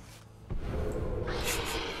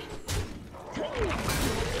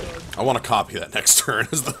 I want to copy that next turn.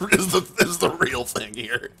 Is the real thing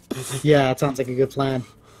here? Yeah, it sounds like a good plan.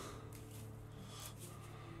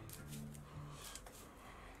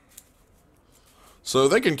 So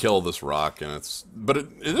they can kill this rock, and but it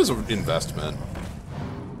is an investment.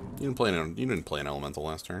 You didn't play an elemental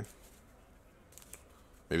last turn.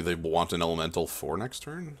 Maybe they want an elemental for next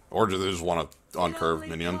turn, or do they just want a on curve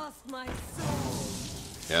minion? Yeah,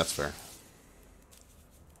 that's fair.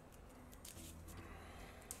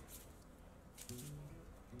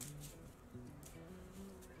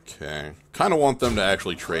 Okay, kind of want them to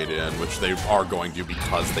actually trade in, which they are going to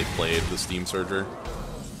because they played the Steam Surger.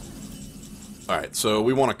 Alright, so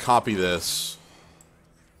we want to copy this.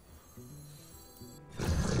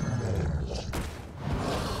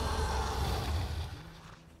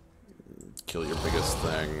 kill your biggest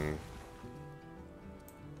thing.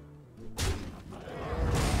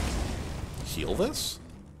 Heal this?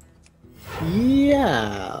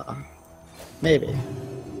 Yeah. Maybe.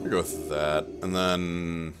 We'll go with that. And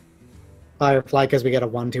then... Firefly, because we get a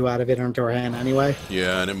 1/2 out of it into our hand anyway.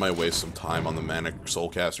 Yeah, and it might waste some time on the Manic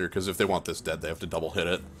Soulcaster, because if they want this dead, they have to double hit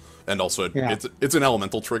it. And also, it's an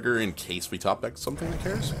elemental trigger in case we top deck something that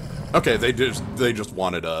cares. Okay, they just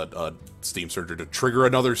wanted a Steam Surger to trigger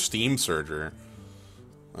another Steam Surger.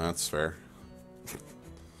 That's fair.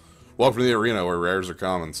 Welcome to the arena where rares are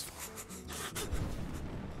commons.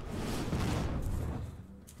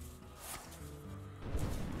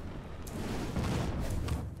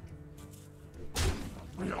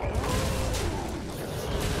 We're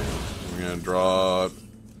gonna draw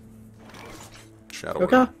Shadow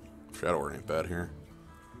Word. Okay. Shadow Word ain't bad here.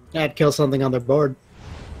 I'd kill something on their board.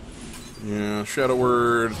 Yeah, Shadow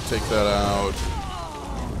Word, take that out.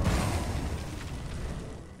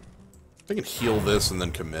 I can heal this and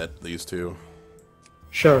then commit these two.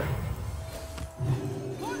 Sure.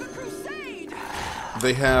 For the crusade!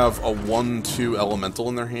 They have a 1/2 elemental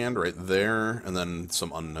in their hand right there, and then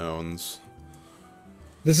some unknowns.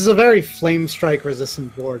 This is a very flame strike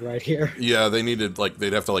resistant board right here. Yeah, they needed, like,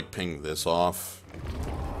 they'd have to, like, ping this off.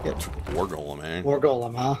 Yep. War Golem, eh? War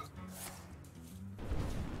Golem, huh?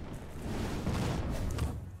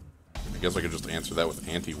 I guess I could just answer that with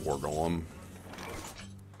anti-War Golem.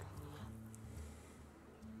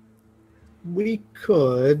 We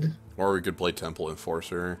could. Or we could play Temple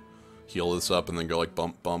Enforcer, heal this up, and then go, like,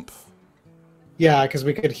 bump, bump. Yeah, because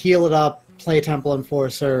we could heal it up, play Temple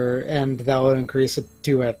Enforcer, and that would increase it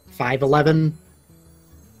to a 5/11.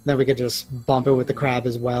 Then we could just bump it with the crab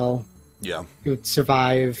as well. Yeah. It would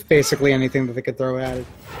survive basically anything that they could throw at it.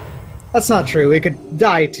 That's not true. We could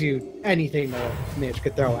die to anything that Mitch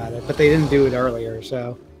could throw at it, but they didn't do it earlier,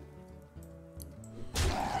 so...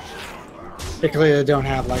 Particularly they don't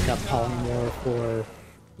have, like, a polymorph or...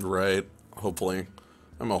 Right. Hopefully.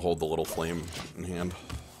 I'm gonna hold the little flame in hand.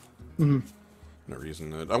 Mm-hmm. No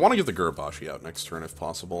reason to... I want to get the Gurabashi out next turn if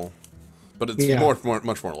possible. But it's Yeah.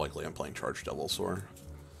 much more likely I'm playing Charged Devilsaur.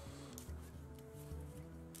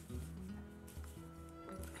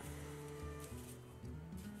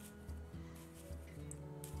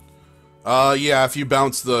 Yeah, if you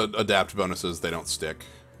bounce the adapt bonuses, they don't stick.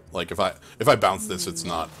 Like, if I bounce this, it's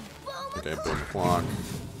not... Okay, boom, clock.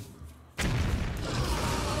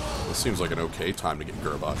 This seems like an okay time to get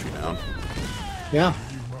Gurabashi down. Yeah.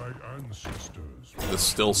 My ancestors. This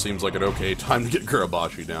still seems like an okay time to get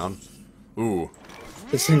Gurabashi down. Ooh.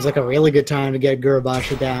 This seems like a really good time to get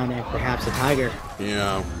Gurabashi down and perhaps a tiger.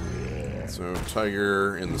 Yeah. So,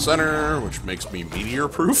 Tiger in the center, which makes me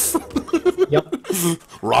meteor-proof. Yep.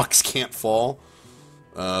 Rocks can't fall.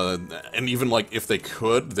 And even, like, if they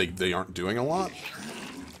could, they aren't doing a lot.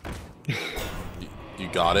 You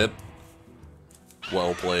got it.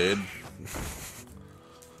 Well played.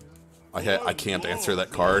 I can't answer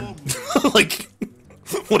that card. Like,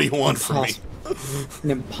 what do you want from me?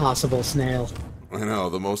 An impossible snail. I know,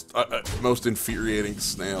 the most infuriating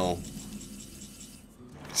snail.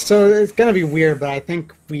 So it's gonna be weird, but I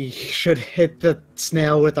think we should hit the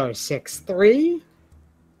snail with our 6/3.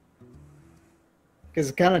 Because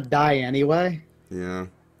it's gonna die anyway. Yeah.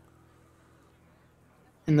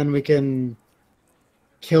 And then we can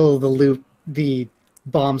kill the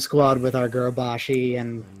bomb squad with our Gurabashi,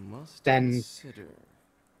 and then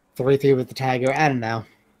 3/3 with the tiger. I don't know.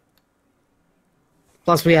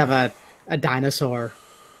 Plus we have a dinosaur.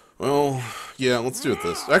 Well, yeah, let's do it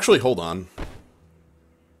this. Actually, hold on.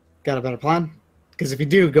 Got a better plan? Because if you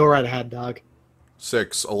do, go right ahead, dog.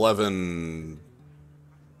 6, 11,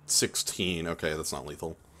 16. Okay, that's not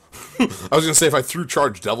lethal. I was gonna say if I threw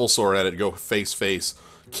Charged Devilsaur at it, go face,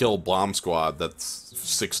 kill Bomb Squad, that's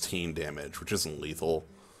 16 damage, which isn't lethal.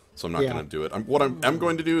 So I'm not gonna do it. What I'm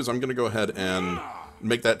going to do is I'm gonna go ahead and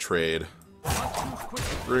make that trade.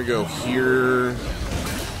 We're gonna go here.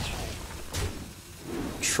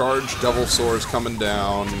 Charged Devilsaur's coming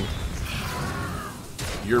down.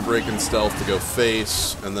 You're breaking stealth to go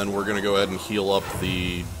face, and then we're gonna go ahead and heal up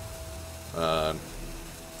the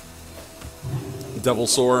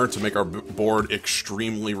Devilsaur to make our board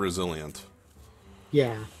extremely resilient.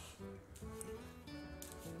 Yeah.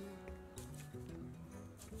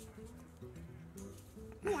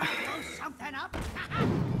 Want to blow something up?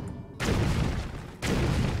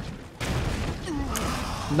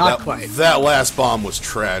 Not quite. That last bomb was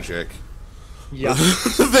tragic. Yeah.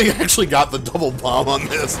 They actually got the double bomb on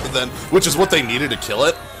this, and then, which is what they needed to kill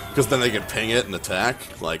it, because then they could ping it and attack.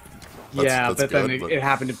 Like, that's but good, then it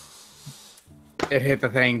happened to... It hit the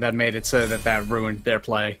thing that made it so that ruined their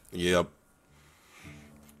play. Yep.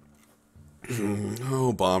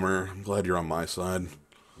 Oh, Bomber. I'm glad you're on my side.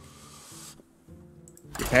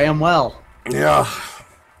 You pay him well. Yeah.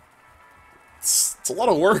 It's a lot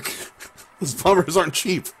of work. These bombers aren't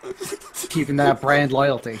cheap. Keeping that brand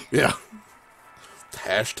loyalty. Yeah.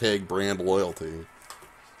 Hashtag brand loyalty.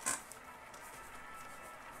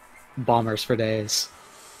 Bombers for days.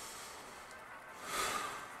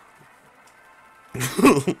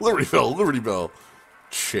 Liberty Bell, Liberty Bell.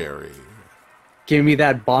 Cherry. Give me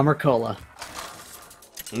that bomber cola.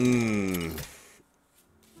 Mmm.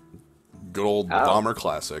 Good old Oh. Bomber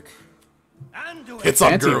classic. Undo it. Hits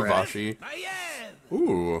on Fancy Gurubashi. I am.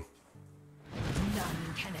 Ooh.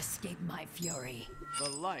 None can escape my fury. The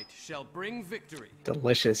light shall bring victory.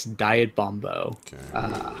 Delicious diet bombo. Okay.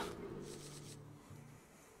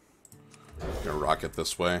 Gonna rock it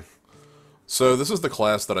this way. So this is the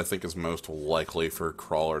class that I think is most likely for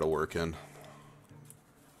Crawler to work in.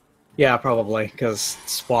 Yeah, probably, because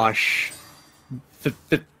Swash,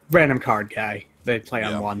 the random card guy, they play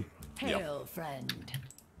on Yeah. one. Hail, friend.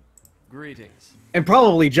 Greetings. And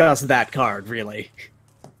probably just that card, really.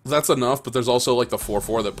 That's enough, but there's also like the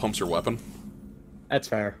 4/4 that pumps your weapon. That's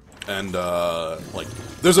fair. And like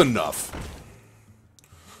there's enough.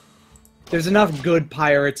 There's enough good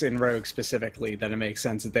pirates in Rogue specifically that it makes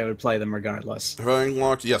sense that they would play them regardless. Have I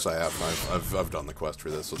unlocked? Yes, I have. I've done the quest for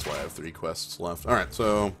this. That's why I have 3 quests left. All right,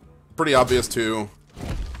 so pretty obvious too.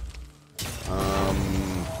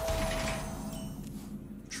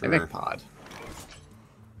 Sure. Mimic pod.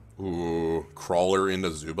 Ooh, Crawler into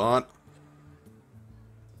Zubat.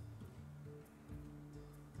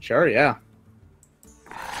 Sure, yeah.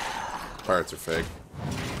 Pirates are fake.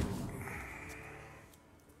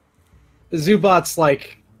 Zubat's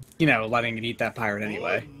like, you know, letting it eat that pirate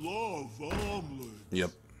anyway.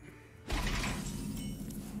 Yep.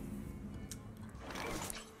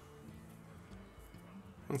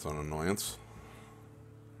 That's an annoyance.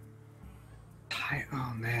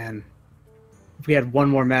 Oh man. If we had one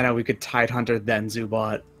more mana, we could Tide Hunter then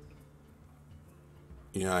Zubat.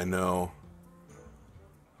 Yeah, I know.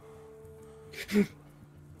 I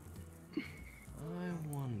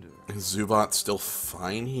wonder. Is Zubat still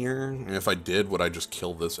fine here? And if I did, would I just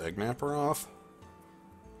kill this Eggnapper off?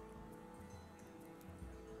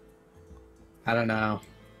 I don't know.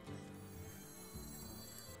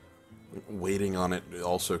 Waiting on it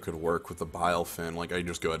also could work with the Bilefin. Like, I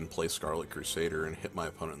just go ahead and play Scarlet Crusader and hit my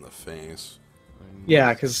opponent in the face.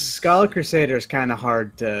 Yeah, because Scarlet Crusader is kind of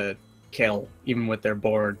hard to kill, even with their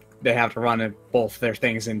board. They have to run both their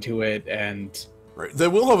things into it, and... Right. They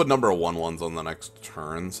will have a number of 1/1s on the next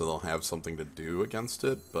turn, so they'll have something to do against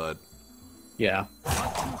it, but... Yeah.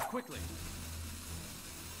 Move quickly.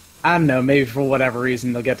 I don't know, maybe for whatever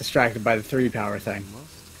reason they'll get distracted by the 3-power thing.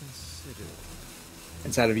 Must consider.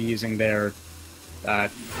 Instead of using their,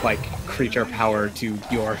 like, creature power to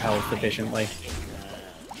your health efficiently.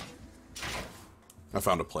 I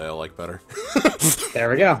found a play I like better. There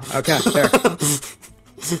we go. Okay, there.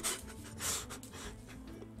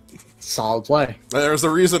 Solid play. There's the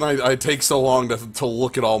reason I take so long to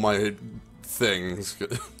look at all my things.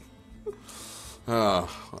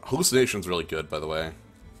 Hallucination's really good, by the way.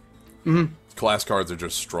 Mm-hmm. Class cards are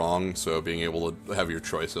just strong, so being able to have your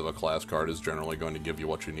choice of a class card is generally going to give you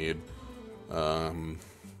what you need. They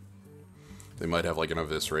might have like an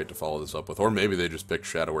Eviscerate to follow this up with, or maybe they just pick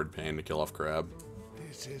Shadow Word Pain to kill off Crab.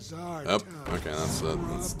 This is our Yep, time. okay,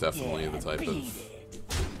 that's definitely the type of...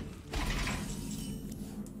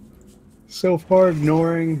 So far,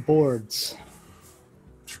 ignoring boards.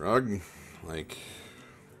 Shrug. Like...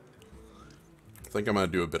 I think I'm gonna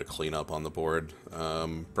do a bit of cleanup on the board.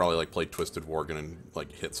 Probably like play Twisted Worgen and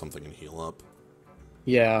like hit something and heal up.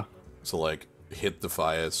 Yeah. So like hit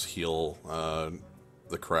Defias, heal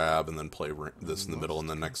the Crab, and then play this in the middle, and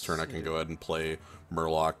then next turn I can go ahead and play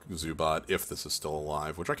Murloc, Zubat, if this is still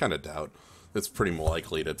alive, which I kind of doubt. It's pretty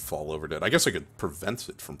likely to fall over dead. I guess I could prevent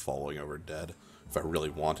it from falling over dead if I really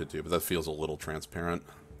wanted to, but that feels a little transparent.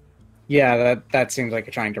 Yeah, that seems like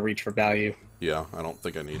you're trying to reach for value. Yeah, I don't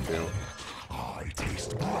think I need to. I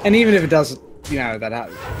taste And even if it does, you know,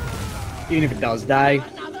 even if it does die,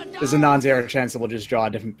 there's a non-zero chance that we'll just draw a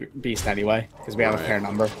different beast anyway, because we have a Right. fair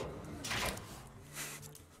number.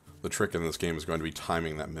 The trick in this game is going to be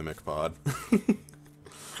timing that Mimic Pod.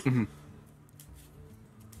 Mm-hmm.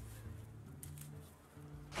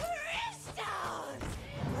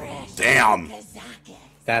 Damn!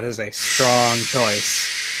 That is a strong choice.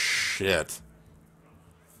 Shit.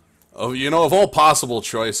 Oh, you know, of all possible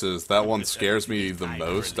choices, that one scares me the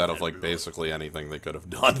most out of, like, basically anything they could have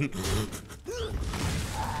done.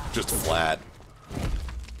 Just flat.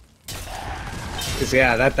 Because,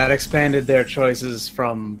 yeah, that expanded their choices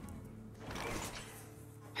from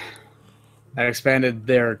I expanded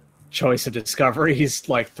their choice of discoveries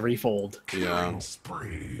like threefold. Yeah.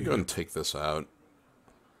 Spree. Go ahead and take this out.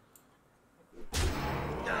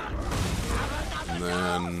 And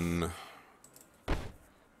then...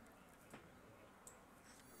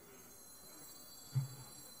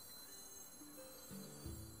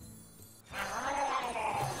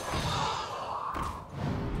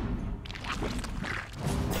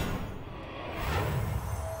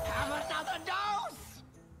 Have another dose?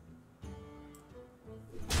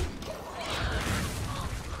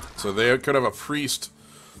 So they could have a priest.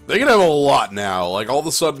 They could have a lot now. Like, all of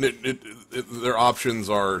a sudden, their options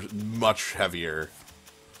are much heavier.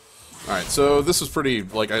 Alright, so this is pretty...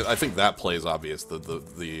 Like, I think that plays obvious.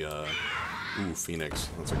 Ooh, Phoenix.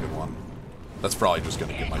 That's a good one. That's probably just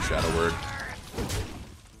gonna get my Shadow Word.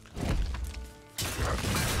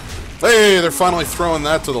 Hey, they're finally throwing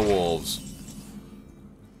that to the wolves.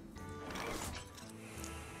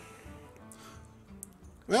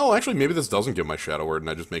 Well, actually, maybe this doesn't give my Shadow Word and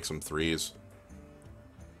I just make some 3s.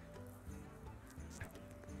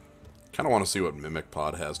 Kind of want to see what Mimic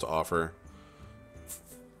Pod has to offer.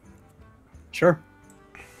 Sure.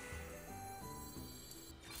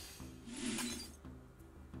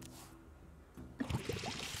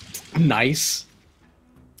 Nice.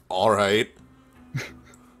 Alright.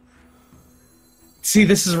 See,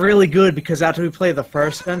 this is really good because after we play the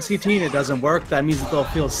first NCT and it doesn't work, that means that they'll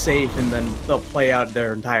feel safe and then they'll play out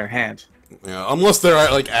their entire hand. Yeah, unless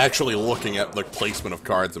they're like actually looking at the placement of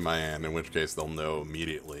cards in my hand, in which case they'll know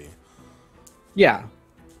immediately. Yeah.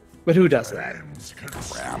 But who does that?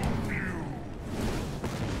 Crap.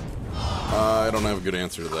 I don't have a good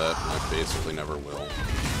answer to that, and I basically never will.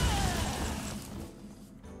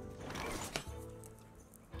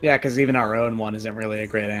 Yeah, because even our own one isn't really a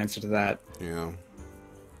great answer to that. Yeah.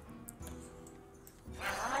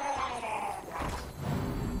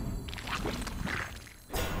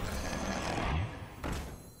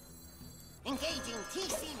 Engaging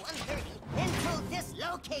TC-130 into this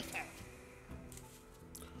locator.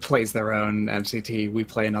 Plays their own MCT, we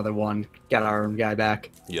play another one, get our own guy back.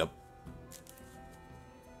 Yep.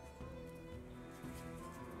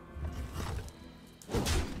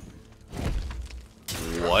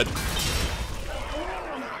 What?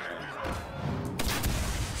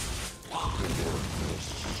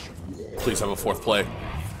 Please have a fourth play.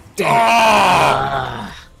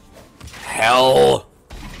 Ah! Hell.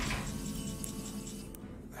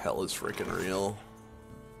 Hell is freaking real.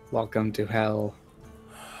 Welcome to hell.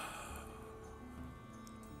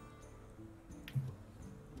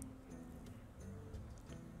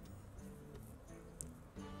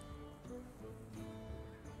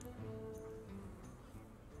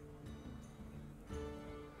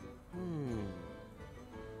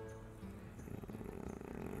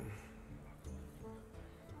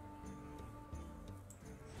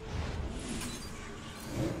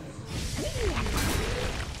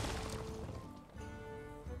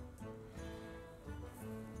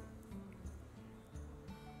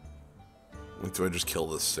 Like, do I just kill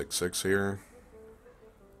this 6/6 here?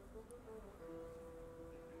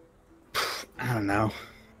 I don't know.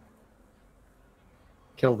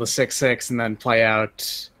 Kill the 6/6 and then play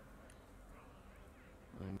out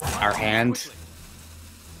our hand.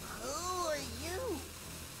 Who are you?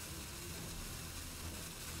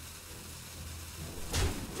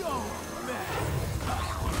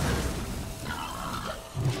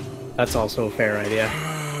 That's also a fair idea.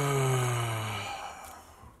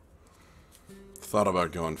 Thought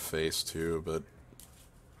about going face too, but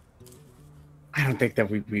I don't think that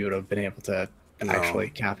we would have been able to No. actually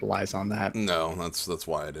capitalize on that. no, that's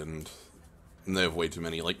why I didn't. And they have way too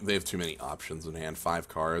many, like, they have too many options in hand, 5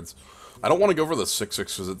 cards. I don't want to go for the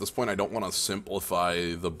 6/6 because at this point I don't want to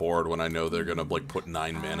simplify the board when I know they're gonna like put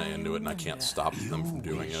 9 mana into it and I can't stop them from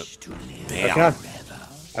doing it. Damn. Okay.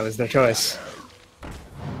 That was their choice.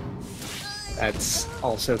 That's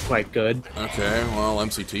also quite good. Okay, well,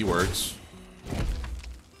 MCT works.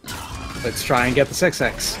 Let's try and get the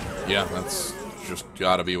 6/6. Yeah, that's just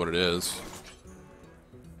gotta be what it is.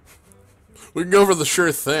 We can go for the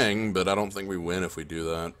sure thing, but I don't think we win if we do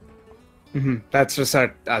that. That's just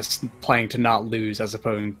us playing to not lose as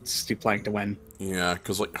opposed to playing to win. Yeah,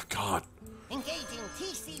 because, like, oh, God. Engaging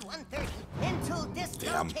TC-130 into this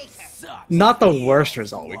Damn. locator. Not the worst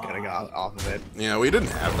result we could have got off of it. Yeah, we didn't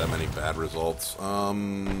have that many bad results.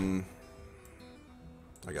 I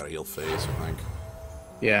gotta heal face, I think.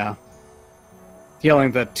 Yeah.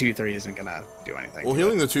 Healing the 2/3 isn't gonna do anything. Well,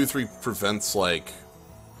 healing the 2/3 prevents, like...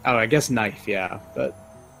 Oh, I guess knife, yeah, but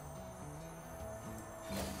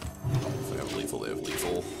If they have lethal, they have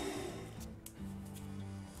lethal.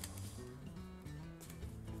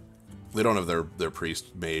 They don't have their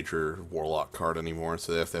priest, mage, or warlock card anymore,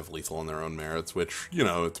 so they have to have lethal on their own merits, which, you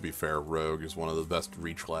know, to be fair, rogue is one of the best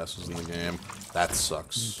reach classes in the game. That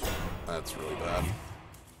sucks. That's really bad.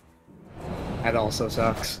 That also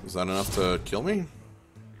sucks. Is that enough to kill me?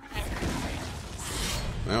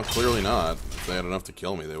 No, clearly not. If they had enough to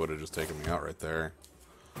kill me, they would have just taken me out right there.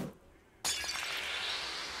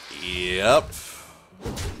 Yep.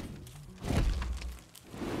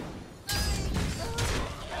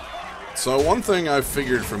 So one thing I've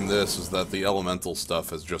figured from this is that the elemental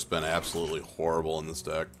stuff has just been absolutely horrible in this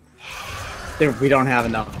deck. We don't have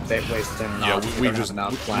enough. They've wasted enough. Yeah, we just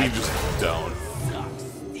don't.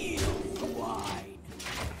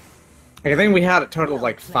 I think we had a total of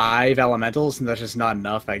like 5 elementals, and that's just not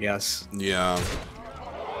enough, I guess. Yeah. 2,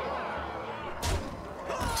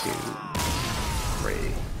 3.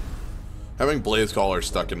 Having Blaze Caller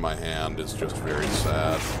stuck in my hand is just very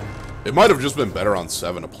sad. It might have just been better on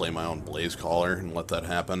 7 to play my own Blaze Caller and let that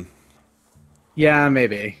happen. Yeah,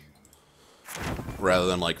 maybe. Rather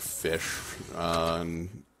than, like, fish,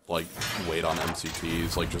 and, like, wait on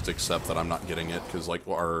MCTs. Like, just accept that I'm not getting it, because, like,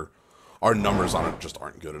 our numbers on it just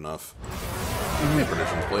aren't good enough. Hey,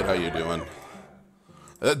 Predictions Blade, how you doing?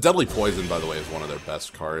 Deadly Poison, by the way, is one of their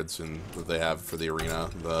best cards that they have for the arena.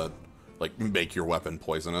 The, like, make your weapon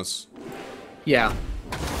poisonous. Yeah.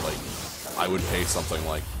 Like, I would pay something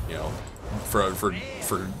like, you know, for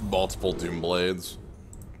multiple Doom Blades.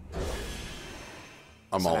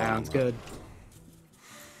 I'm all in. Sounds good.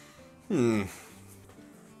 I'm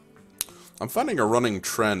finding a running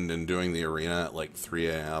trend in doing the arena at like 3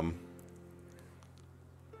 a.m.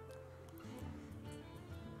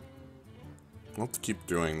 I'll have to keep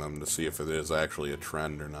doing them to see if it is actually a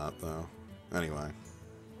trend or not, though. Anyway.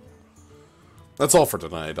 That's all for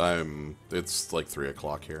tonight. It's like 3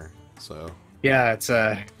 o'clock here, so... Yeah, it's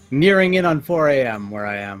nearing in on 4 a.m. where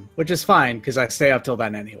I am, which is fine, because I stay up till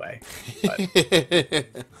then anyway.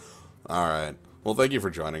 Alright. Well, thank you for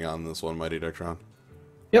joining on this one, MightyDicktron.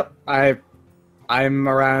 Yep, I'm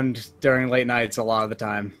around during late nights a lot of the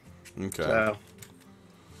time. Okay. So.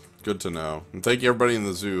 Good to know. And thank you everybody in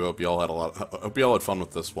the zoo. Hope you all had fun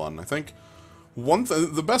with this one. I think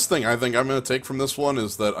the best thing I think I'm going to take from this one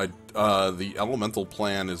is that the elemental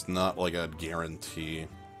plan is not like a guarantee.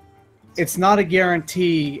 It's not a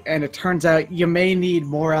guarantee, and it turns out you may need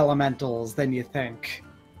more elementals than you think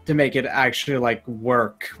to make it actually, like,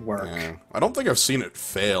 work. Yeah. I don't think I've seen it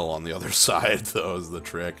fail on the other side, though, is the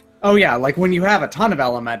trick. Oh yeah, like when you have a ton of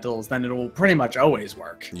elementals, then it will pretty much always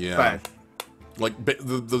work. Yeah. But like,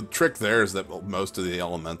 the trick there is that most of the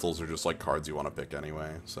elementals are just, like, cards you want to pick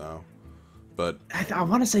anyway, so... But I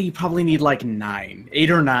want to say you probably need like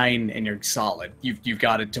 8 or 9, and you're solid. You've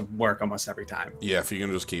got it to work almost every time. yeah, if you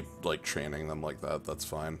can just keep, like, chaining them like that, that's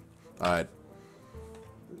fine. Alright.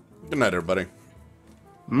 Good night, everybody.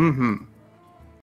 Mm-hmm.